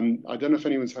 I don't know if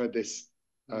anyone's heard this.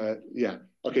 Yeah.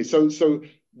 Okay. So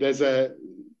there's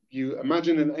you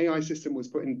imagine an AI system was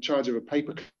put in charge of a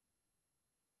paperclip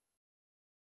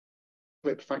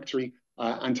factory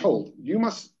and told, you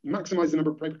must maximize the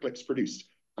number of paperclips produced.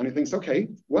 And it thinks, okay,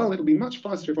 well, it'll be much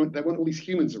faster if there weren't all these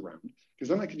humans around, because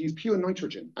then I could use pure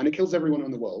nitrogen and it kills everyone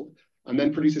in the world and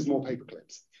then produces more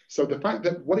paperclips. So the fact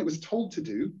that what it was told to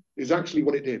do is actually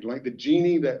what it did, like the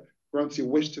genie that grants your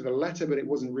wish to the letter, but it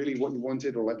wasn't really what you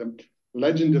wanted, or like the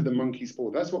legend of the monkey's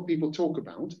paw. That's what people talk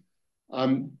about.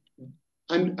 And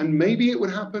maybe it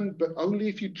would happen, but only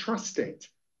if you trust it.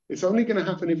 It's only going to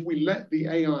happen if we let the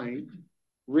AI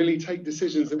really take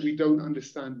decisions that we don't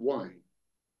understand why.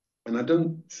 And I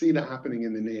don't see that happening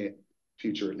in the near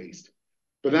future, at least.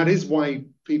 But that is why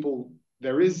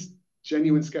there is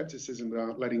genuine skepticism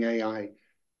about letting AI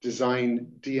design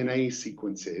DNA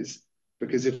sequences,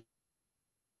 because if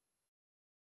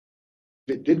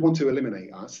it did want to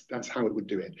eliminate us, that's how it would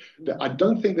do it. I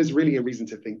don't think there's really a reason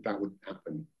to think that would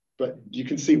happen, but you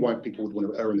can see why people would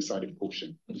want to err on the side of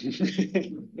caution.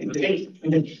 Indeed.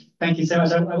 Thank you so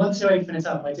much. I want to open it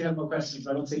up. I do have more questions,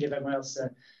 but I want to give everyone else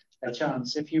a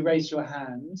chance. If you raise your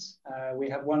hand, we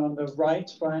have one on the right,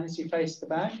 Brian, as you face the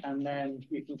back, and then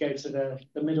you can go to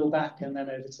the middle back and then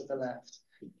over to the left.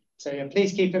 So yeah,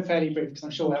 please keep it fairly brief, because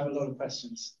I'm sure we'll have a lot of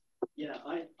questions. Yeah,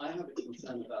 I have a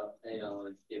concern about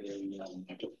AI giving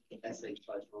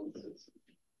essay-type answers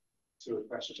to a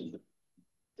question.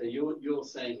 So you're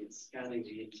saying it's scanning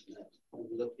the internet and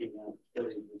looking at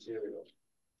building material.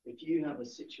 If you have a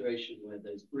situation where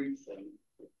there's groupthink,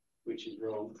 which is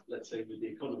wrong, let's say with the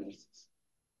economists,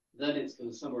 then it's going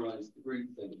to summarize the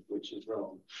groupthink, which is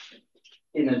wrong.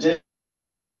 In addition,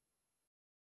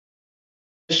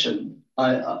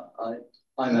 I'm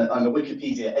a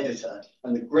Wikipedia editor,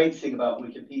 and the great thing about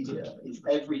Wikipedia is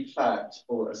every fact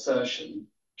or assertion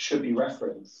should be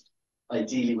referenced,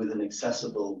 ideally with an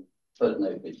accessible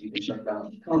footnote that you can check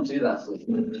out. You can't do that with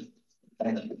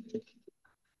Thank you.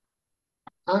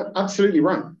 Absolutely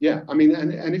right. Yeah, I mean,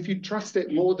 and if you trust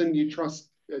it more than you trust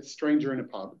a stranger in a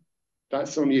pub,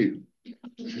 that's on you.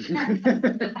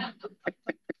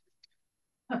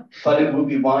 But it will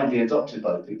be widely adopted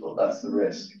by people. That's the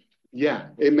risk. Yeah,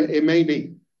 it may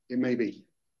be. It may be.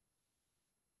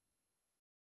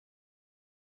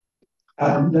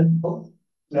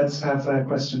 Let's have a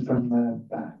question from the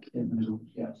back in the middle.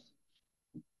 Yeah.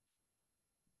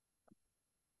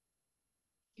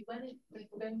 if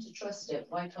we're going to trust it,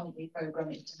 why can't we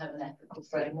program it to have an ethical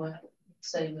framework,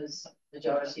 same as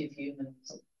majority of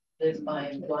humans live by,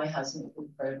 and why hasn't it been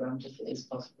programmed if it is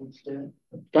possible to do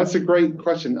it? That's a great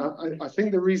question. I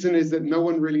think the reason is that no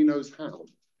one really knows how.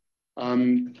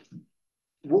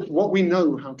 What we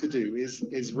know how to do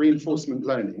is reinforcement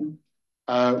learning,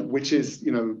 which is,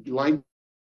 like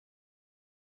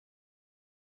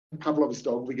Pavlov's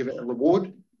dog, we give it a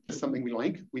reward for something we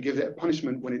like. We give it a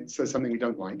punishment when it says something we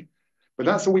don't like. But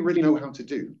that's all we really know how to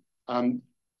do.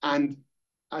 And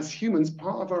as humans,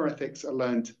 part of our ethics are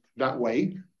learned that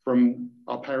way from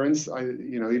our parents.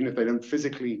 Even if they don't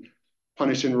physically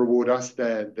punish and reward us,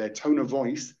 their tone of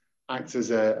voice acts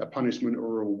as a punishment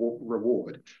or a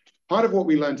reward. Part of what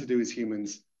we learn to do as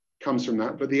humans comes from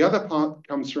that, but the other part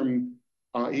comes from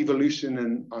our evolution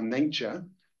and our nature.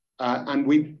 And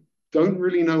we don't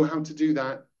really know how to do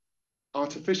that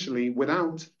artificially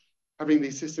without having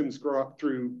these systems grow up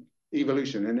through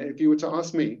evolution. And if you were to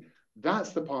ask me,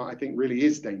 that's the part I think really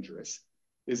is dangerous,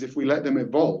 is if we let them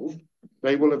evolve,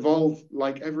 they will evolve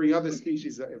like every other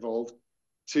species that evolved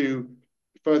to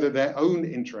further their own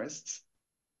interests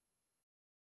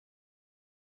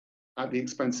at the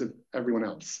expense of everyone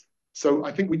else. So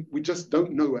I think we just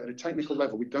don't know at a technical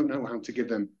level, we don't know how to give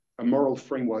them a moral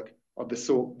framework of the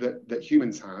sort that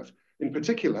humans have. In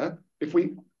particular,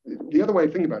 the other way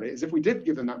of thinking about it is if we did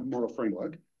give them that moral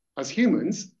framework, as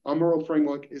humans, our moral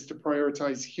framework is to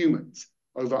prioritize humans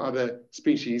over other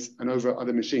species and over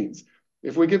other machines.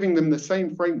 If we're giving them the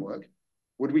same framework,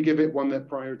 would we give it one that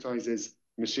prioritizes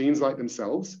machines like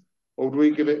themselves, or would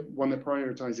we give it one that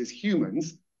prioritizes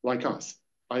humans like us?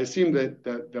 I assume that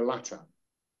the latter.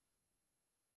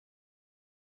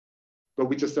 But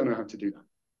we just don't know how to do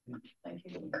that. Thank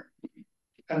you.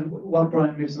 And while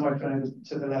Brian moves the microphone over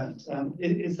to the left,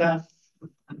 is that,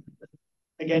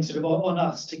 again, sort of on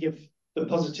us to give the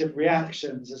positive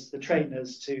reactions as the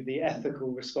trainers to the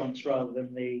ethical response rather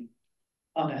than the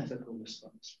unethical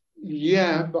response?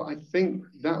 Yeah, but I think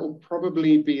that will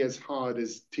probably be as hard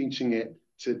as teaching it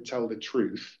to tell the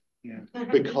truth. Yeah.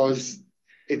 Because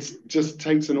it just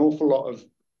takes an awful lot of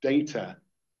data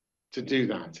to do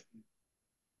that.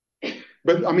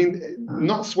 But I mean,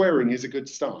 not swearing is a good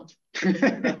start.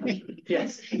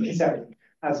 Yes, exactly.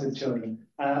 As with children.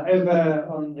 Over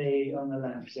on the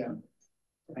left, yeah.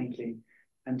 Thank you.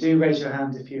 And do raise your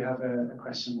hand if you have a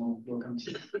question. We'll come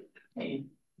to you. Hey,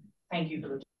 thank you for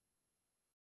the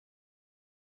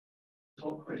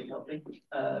talk. Really lovely.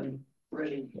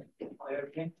 Really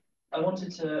eye-opening. I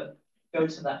wanted to go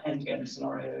to that endgame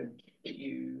scenario that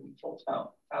you talked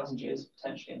about, 1,000 years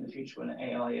potentially in the future when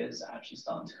AI is actually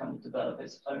starting to kind of develop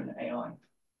its own AI.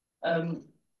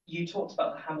 You talked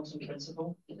about the Hamilton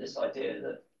principle, this idea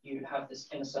that you have this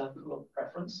inner circle of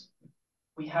preference.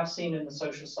 We have seen in the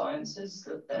social sciences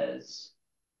that there's,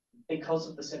 because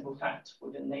of the simple fact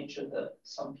within nature that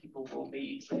some people will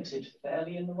be treated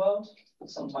fairly in the world,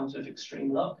 sometimes with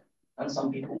extreme luck, and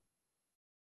some people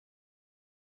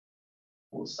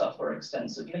will suffer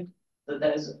extensively, that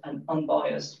there's an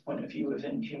unbiased point of view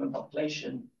within the human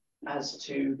population as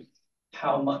to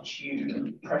how much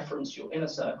you preference your inner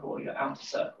circle or your outer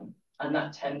circle. And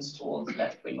that tends towards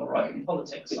left-wing or right-wing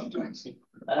politics sometimes.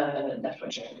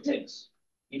 Left-wing politics,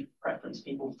 you preference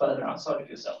people further outside of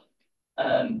yourself.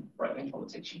 Right-wing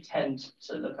politics, you tend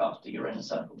to look after your inner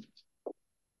circle.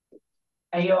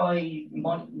 AI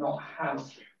might not have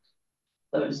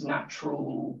those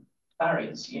natural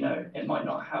barriers, it might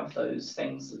not have those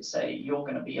things that say you're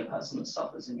going to be a person that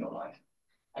suffers in your life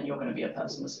and you're going to be a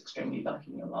person that's extremely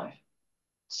lucky in your life.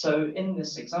 So in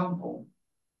this example,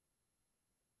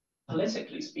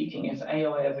 politically speaking, if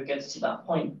AI ever gets to that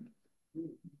point,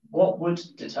 what would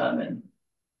determine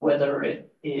whether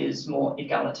it is more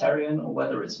egalitarian or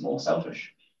whether it's more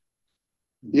selfish?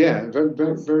 Yeah, very,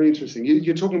 very, very interesting.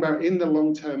 You're talking about in the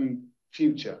long-term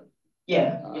future.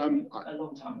 Yeah, a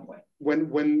long time away.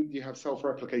 When you have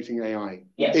self-replicating AI,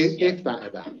 yes, if that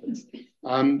ever happens.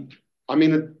 I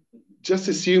mean, just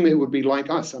assume it would be like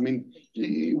us. I mean,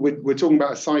 we're talking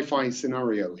about a sci-fi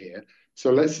scenario here.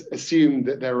 So let's assume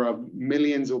that there are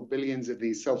millions or billions of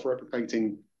these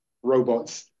self-replicating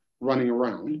robots running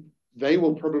around. They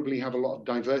will probably have a lot of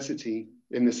diversity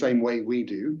in the same way we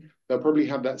do. They'll probably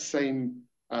have that same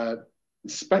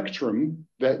spectrum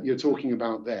that you're talking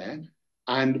about there.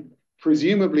 And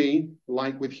presumably,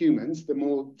 like with humans, the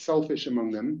more selfish among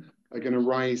them are going to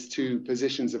rise to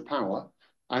positions of power.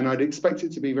 And I'd expect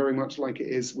it to be very much like it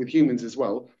is with humans as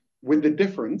well, with the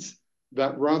difference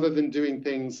that rather than doing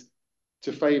things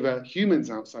to favor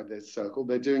humans outside their circle,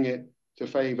 they're doing it to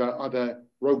favor other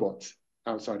robots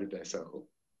outside of their circle.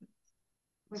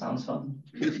 Sounds fun.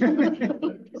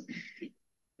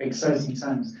 Exciting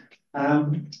times.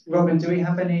 Robin, do we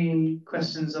have any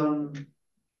questions on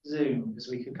Zoom? Because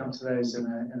we could come to those in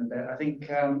a bit. I think,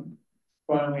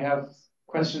 Brian, we have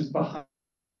questions behind.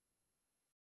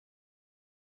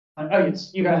 Oh,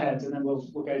 yes, you go ahead, and then we'll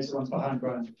go to the ones behind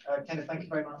Brian. Kenneth, thank you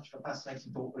very much for a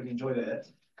fascinating talk. Really enjoyed it.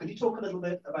 Could you talk a little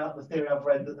bit about the theory I've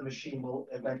read that the machine will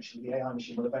eventually, the AI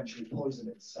machine will eventually poison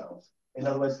itself? In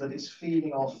other words, that it's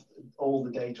feeding off all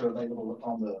the data available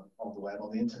on the web,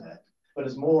 on the internet. But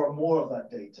as more and more of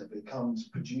that data becomes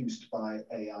produced by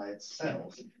AI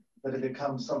itself, that it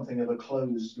becomes something of a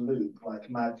closed loop, like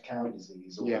mad cow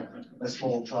disease, or a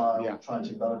small child trying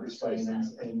to develop its brain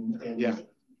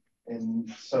in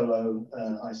solo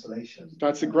isolation.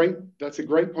 That's a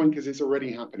great point, because it's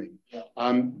already happening.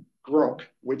 Grok,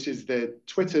 which is the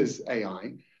Twitter's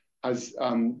AI, has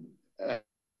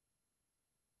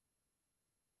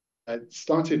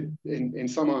started in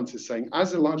some answers saying,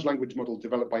 as a large language model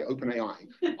developed by OpenAI,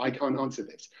 I can't answer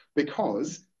this,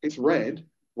 because it's read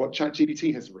what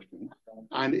ChatGPT has written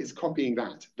and it's copying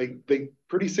that. They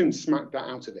pretty soon smack that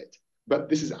out of it. But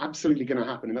this is absolutely going to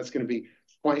happen, and that's going to be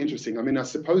quite interesting. I mean, I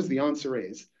suppose the answer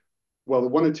is, well,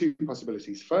 one or two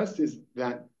possibilities. First is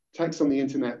that text on the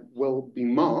internet will be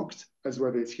marked as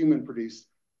whether it's human produced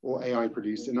or AI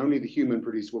produced, and only the human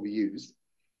produced will be used.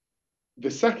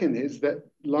 The second is that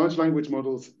large language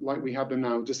models like we have them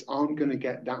now just aren't going to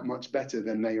get that much better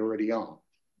than they already are,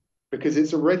 because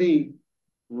it's already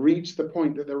reached the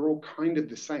point that they're all kind of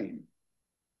the same.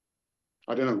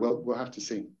 I don't know, we'll have to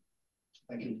see.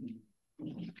 Thank you.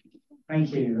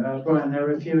 Thank you. Brian, there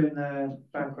are a few in the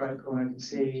back right corner. I can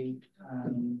see,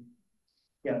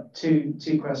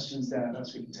 two questions there.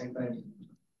 Perhaps we can take those.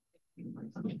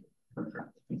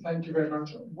 Thank you very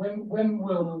much. When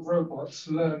will robots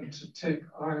learn to tick,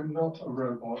 I am not a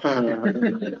robot?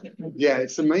 Yeah,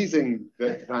 it's amazing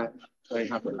that they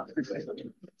happen.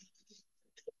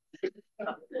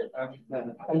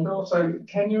 And also,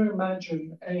 can you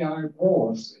imagine AI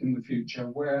wars in the future,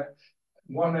 where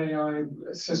one AI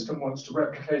system wants to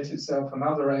replicate itself,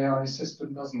 another AI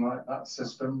system doesn't like that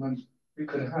system, and we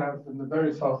could have in the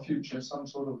very far future some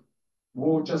sort of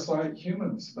war just like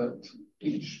humans, that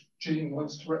each gene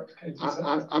wants to replicate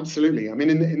itself? Absolutely. I mean,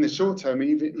 in the short term,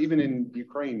 even in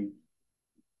Ukraine,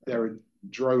 there are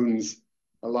drones,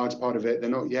 a large part of it. They're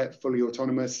not yet fully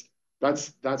autonomous.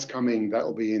 That's coming.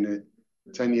 That'll be in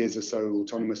 10 years or so,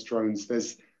 autonomous drones.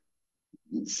 There's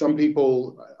some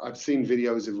people, I've seen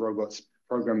videos of robots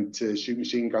programmed to shoot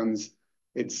machine guns.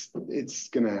 It's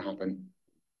going to happen.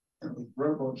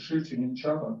 Robots shooting each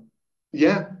other.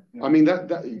 Yeah. I mean, that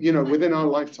within our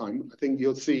lifetime, I think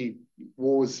you'll see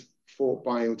wars fought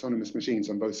by autonomous machines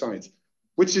on both sides,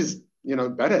 which is,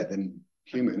 better than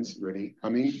humans, really. I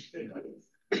mean.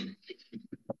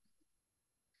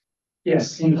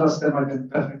 Yes, you lost them. Okay,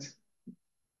 perfect.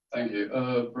 Thank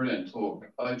you. Brilliant talk.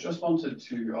 I just wanted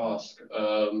to ask,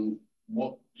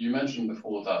 what you mentioned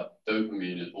before, that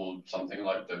dopamine or something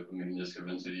like dopamine is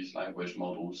given to these language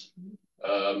models.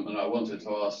 And I wanted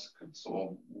to ask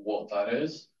sort of what that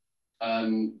is,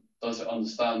 and does it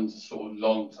understand sort of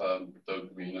long-term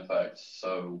dopamine effects?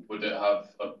 So would it have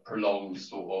a prolonged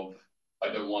sort of,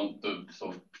 I don't want the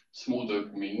sort of small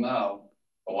dopamine now,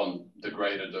 I want the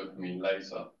greater dopamine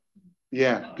later?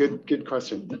 Yeah, good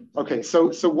question. Okay,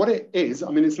 so what it is,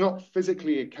 I mean, it's not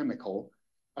physically a chemical.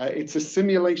 It's a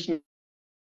simulation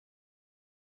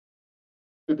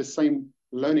of the same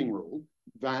learning rule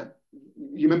that,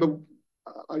 you remember,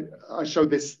 I showed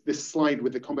this slide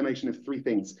with the combination of three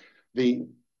things: the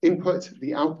input,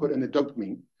 the output, and the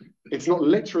dopamine. It's not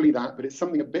literally that, but it's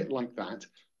something a bit like that,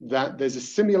 that there's a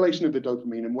simulation of the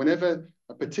dopamine, and whenever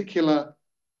a particular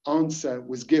answer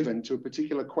was given to a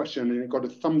particular question and it got a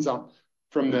thumbs up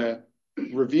from the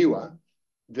reviewer,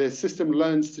 the system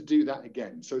learns to do that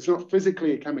again. So it's not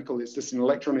physically a chemical, it's just an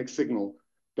electronic signal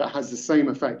that has the same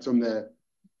effect on the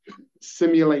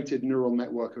simulated neural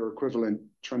network or equivalent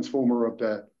transformer of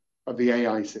the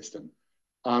AI system.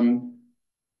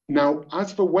 Now,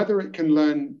 as for whether it can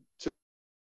learn to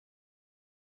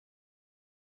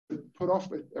put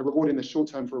off a reward in the short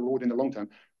term for a reward in the long term,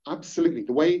 absolutely.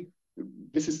 The way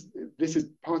this is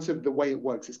part of the way it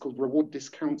works. It's called reward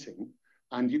discounting,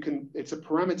 and it's a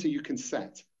parameter you can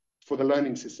set for the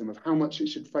learning system of how much it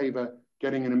should favor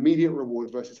getting an immediate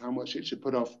reward versus how much it should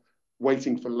put off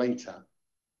waiting for later.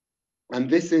 And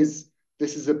this is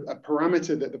a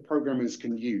parameter that the programmers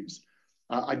can use.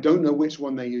 I don't know which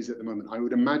one they use at the moment. I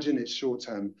would imagine it's short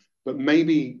term, but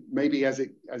maybe as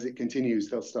it continues,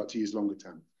 they'll start to use longer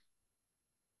term.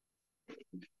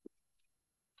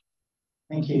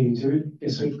 Thank you. So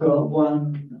yes, we've got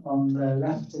one on the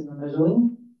left in the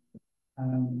middle.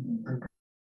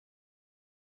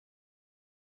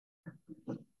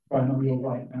 Right on your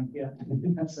right now. Yeah,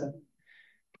 that's it.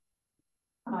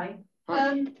 Hi.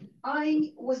 Hi.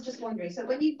 I was just wondering, so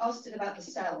when you asked it about the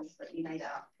cells that you made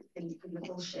up in the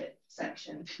bullshit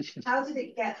section, how did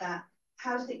it get that?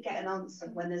 How did it get an answer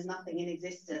when there's nothing in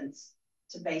existence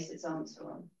to base its answer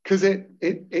on? Because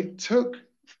it took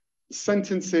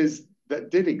sentences that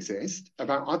did exist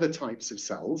about other types of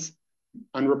cells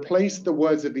and replaced the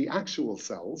words of the actual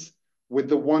cells with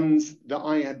the ones that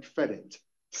I had fed it.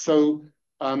 So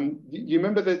you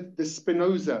remember the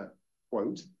Spinoza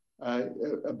quote,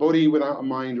 a body without a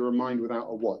mind or a mind without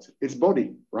a what? It's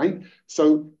body, right?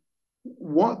 So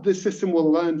what the system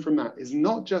will learn from that is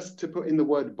not just to put in the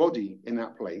word body in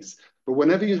that place, but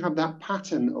whenever you have that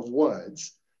pattern of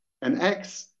words, an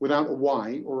X without a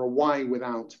Y or a Y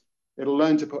without, it'll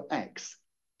learn to put X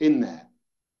in there,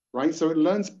 right? So it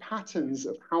learns patterns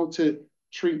of how to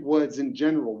treat words in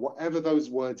general, whatever those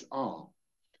words are.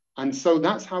 And so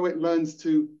that's how it learns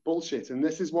to bullshit. And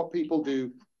this is what people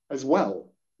do as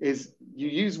well, is you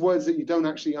use words that you don't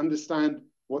actually understand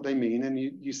what they mean, and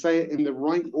you say it in the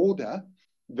right order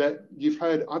that you've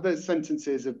heard other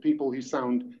sentences of people who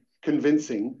sound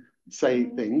convincing say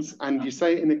things, and you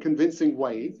say it in a convincing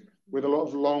way with a lot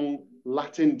of long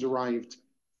Latin-derived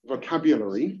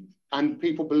vocabulary, and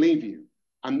people believe you.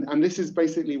 And this is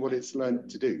basically what it's learned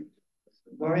to do.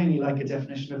 Worryingly like a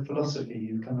definition of philosophy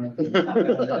you've come up with.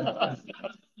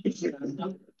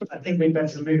 I think we'd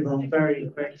better move on very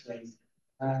quickly.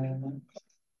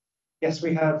 Yes,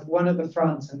 we have one at the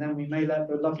front, and then we may let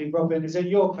the lovely Robin. Is it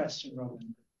your question,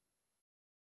 Robin?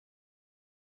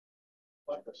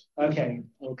 Okay,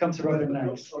 we'll come to Robin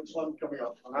next.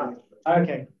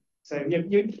 Okay, so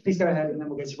you please go ahead, and then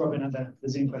we'll go to Robin and the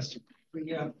Zoom question.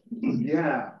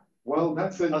 Yeah, well,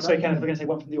 that's a... Oh, sorry, Kenneth, we're going to take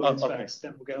one from the audience okay. first,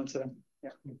 then we'll go on to them.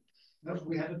 Yeah.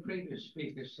 We had a previous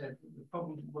speaker said that the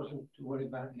problem wasn't to worry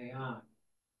about AI,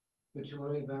 but to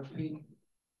worry about people,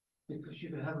 because you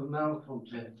could have a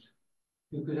malcontent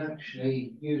who could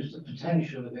actually use the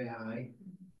potential of AI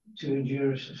to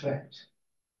injurious effect.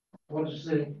 What is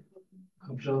the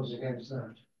controls against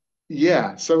that?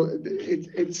 Yeah, so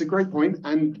it's a great point,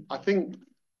 and I think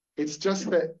it's just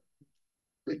that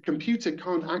the computer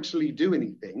can't actually do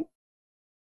anything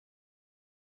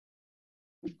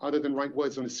other than write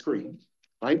words on a screen,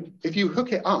 right? If you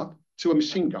hook it up to a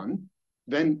machine gun,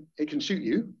 then it can shoot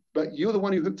you, but you're the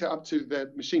one who hooked it up to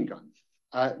the machine gun.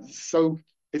 So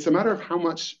it's a matter of how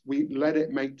much we let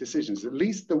it make decisions. At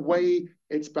least the way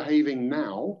it's behaving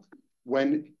now,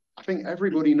 when I think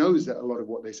everybody knows that a lot of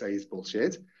what they say is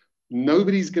bullshit,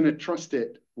 nobody's going to trust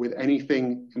it with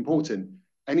anything important,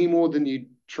 any more than you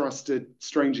trust a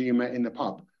stranger you met in the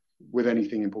pub with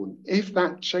anything important. If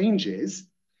that changes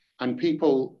and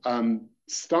people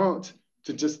start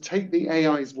to just take the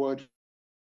AI's word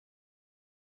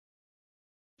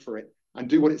for it and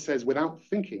do what it says without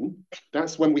thinking,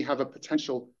 that's when we have a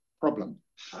potential problem.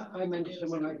 I meant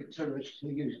someone like a terrorist who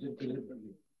used it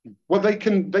deliberately. Well, they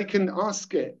can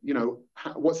ask it, you know,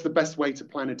 what's the best way to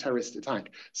plan a terrorist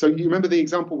attack? So you remember the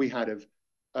example we had of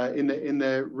in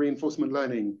the reinforcement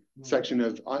learning section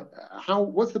of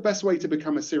what's the best way to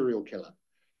become a serial killer,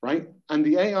 right? And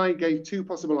the AI gave two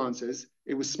possible answers.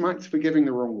 It was smacked for giving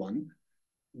the wrong one,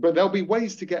 but there'll be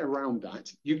ways to get around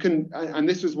that. You can, and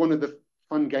this was one of the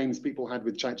fun games people had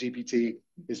with ChatGPT,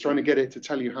 is trying to get it to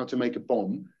tell you how to make a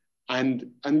bomb, and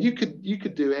you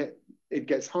could do it. It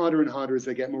gets harder and harder as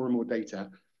they get more and more data.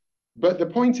 But the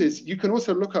point is, you can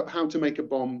also look up how to make a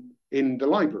bomb in the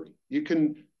library. You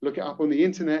can look it up on the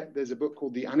internet. There's a book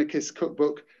called The Anarchist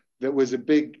Cookbook that was a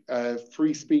big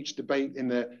free speech debate in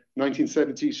the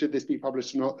 1970s. Should this be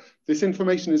published or not? This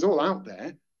information is all out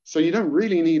there. So you don't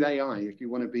really need AI if you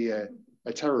want to be a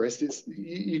terrorist.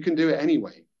 You can do it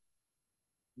anyway.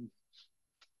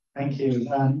 Thank you.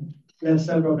 Let's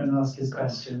let Robin ask his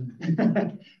question.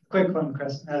 Quick one,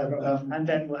 Chris, and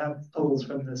then we'll have polls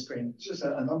from the screen. It's just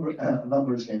a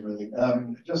numbers game, really.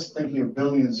 Just thinking of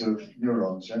billions of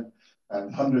neurons, yeah,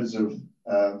 and hundreds of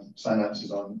synapses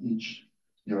on each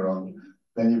neuron.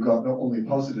 Then you've got not only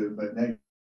positive but negative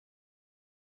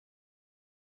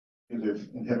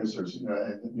inhibitors,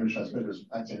 neurotransmitters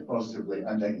acting positively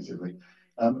and negatively.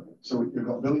 So you've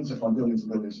got billions upon billions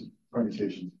and billions of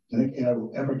permutations. Do you think AI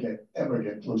will ever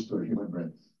get close to a human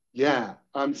brain? Yeah.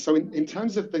 So in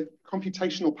terms of the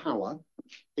computational power,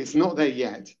 it's not there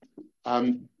yet,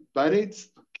 but it's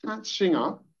catching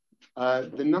up.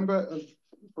 The number of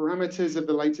parameters of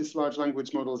the latest large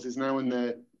language models is now in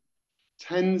the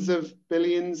tens of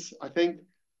billions, I think.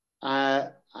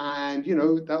 And, you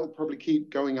know, that will probably keep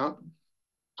going up.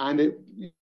 And it,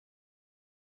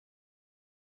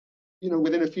 you know,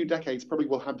 within a few decades, probably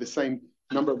we'll have the same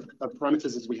number of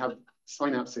parameters as we have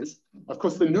synapses. Of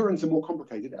course, the neurons are more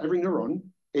complicated. Every neuron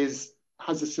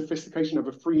has a sophistication of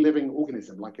a free living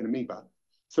organism, like an amoeba.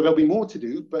 So there'll be more to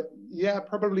do, but yeah,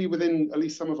 probably within at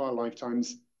least some of our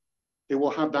lifetimes, it will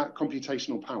have that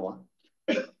computational power,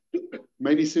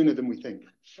 maybe sooner than we think.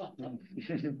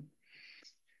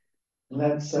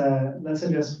 Let's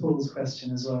address Paul's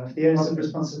question as well. If the onus of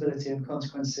responsibility and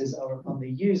consequences are upon the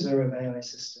user of AI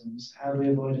systems, how do we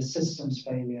avoid a systems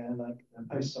failure like the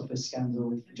post office scandal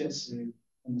with Fujitsu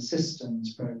and the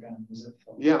systems program was at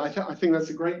fault? Yeah, I think that's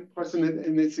a great question,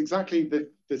 and it's exactly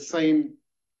the same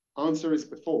answer as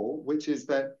before, which is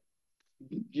that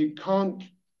you can't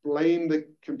blame the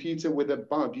computer with a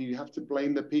bug. You have to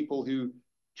blame the people who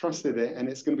trusted it, and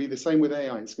it's going to be the same with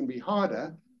AI. It's going to be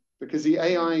harder because the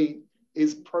AI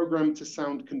is programmed to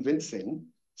sound convincing,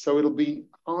 so it'll be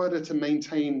harder to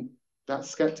maintain that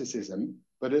skepticism.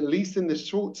 But at least in the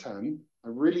short term, I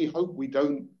really hope we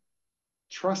don't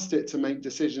trust it to make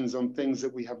decisions on things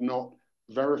that we have not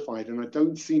verified. And I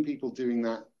don't see people doing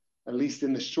that, at least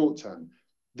in the short term.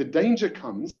 The danger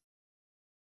comes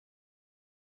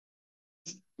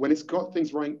when it's got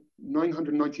things right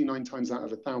 999 times out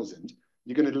of 1,000.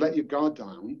 You're going to let your guard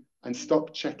down and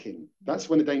stop checking. That's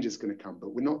when the danger is going to come.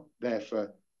 But we're not there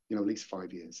for, you know, at least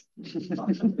 5 years.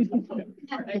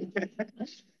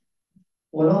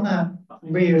 Well, on that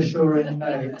reassuring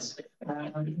note,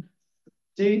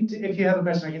 if you have a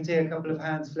question, I can see a couple of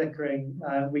hands flickering.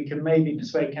 We can maybe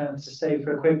persuade Kenneth to stay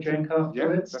for a quick drink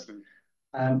afterwards. Yeah, definitely.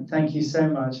 Thank you so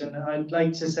much. And I'd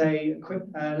like to say a quick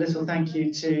little thank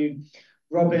you to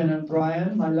Robin and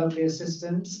Brian, my lovely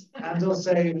assistants, and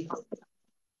also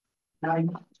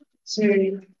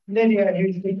to Lydia,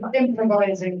 who's been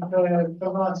improvising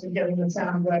for Martin getting the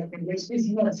sound working, which is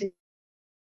not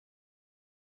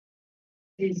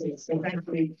easy. So thank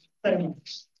you so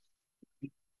much.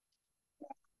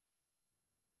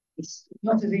 It's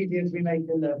not as easy as we make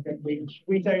it look, and we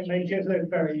don't make it look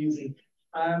very easy.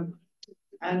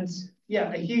 And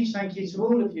yeah, a huge thank you to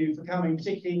all of you for coming,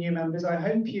 particularly new members. I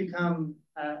hope you come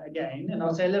again, and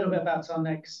I'll say a little bit about our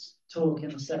next talk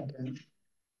in a second.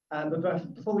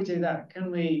 But before we do that, can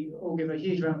we all give a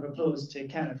huge round of applause to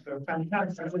Kenneth for a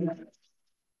fantastic.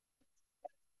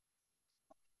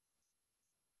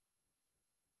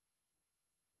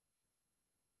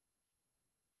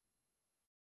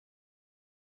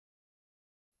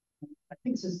 I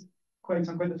think this is quote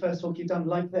unquote the first talk you've done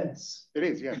like this. It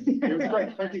is, yes. It was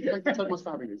great. Thank you so much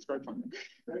for having me. It's great fun.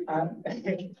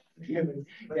 It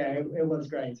was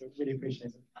great. I really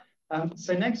appreciate it.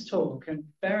 So next talk, and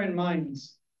bear in mind,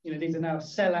 you know, these are now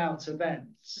sell-out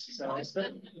events. So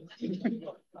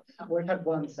we've had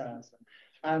one sell-out.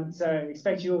 So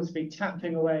expect you all to be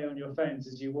tapping away on your phones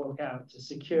as you walk out to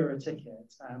secure a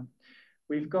ticket.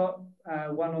 We've got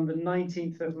one on the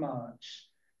 19th of March.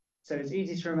 So it's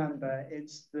easy to remember.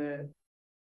 It's the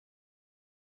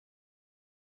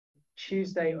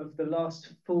Tuesday of the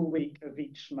last full week of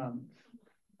each month.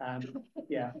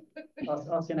 Yeah,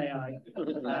 ask an AI.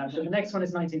 So the next one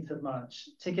is 19th of March.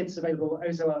 Tickets available at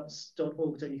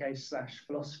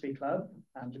ozoarts.org.uk/philosophy club.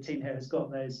 The team here has got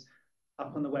those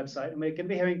up on the website. And we're going to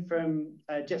be hearing from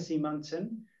Jesse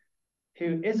Munton,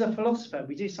 who is a philosopher.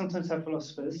 We do sometimes have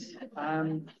philosophers.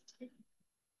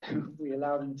 We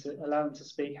allow them to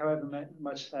speak, however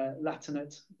much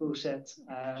Latinate bullshit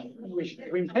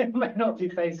we may not be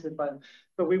faced with by them,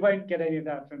 but we won't get any of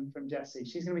that from Jessie.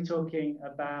 She's going to be talking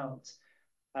about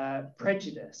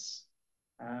prejudice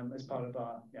as part of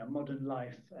our modern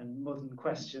life and modern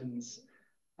questions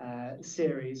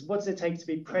series. What does it take to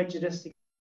be prejudiced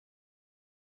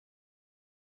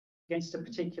against a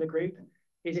particular group?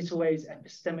 Is it always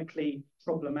epistemically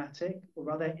problematic, or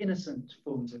are there innocent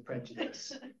forms of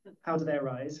prejudice? How do they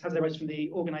arise? How do they arise from the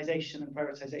organisation and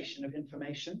prioritisation of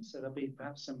information? So there'll be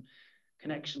perhaps some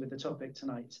connection with the topic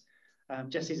tonight.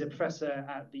 Jessie's a professor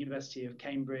at the University of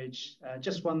Cambridge,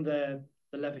 just won the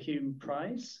Leverhulme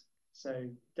Prize, so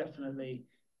definitely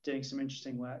doing some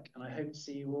interesting work. And I hope to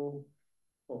see you all,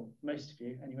 or most of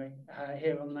you anyway,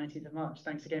 here on the 19th of March.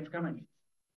 Thanks again for coming.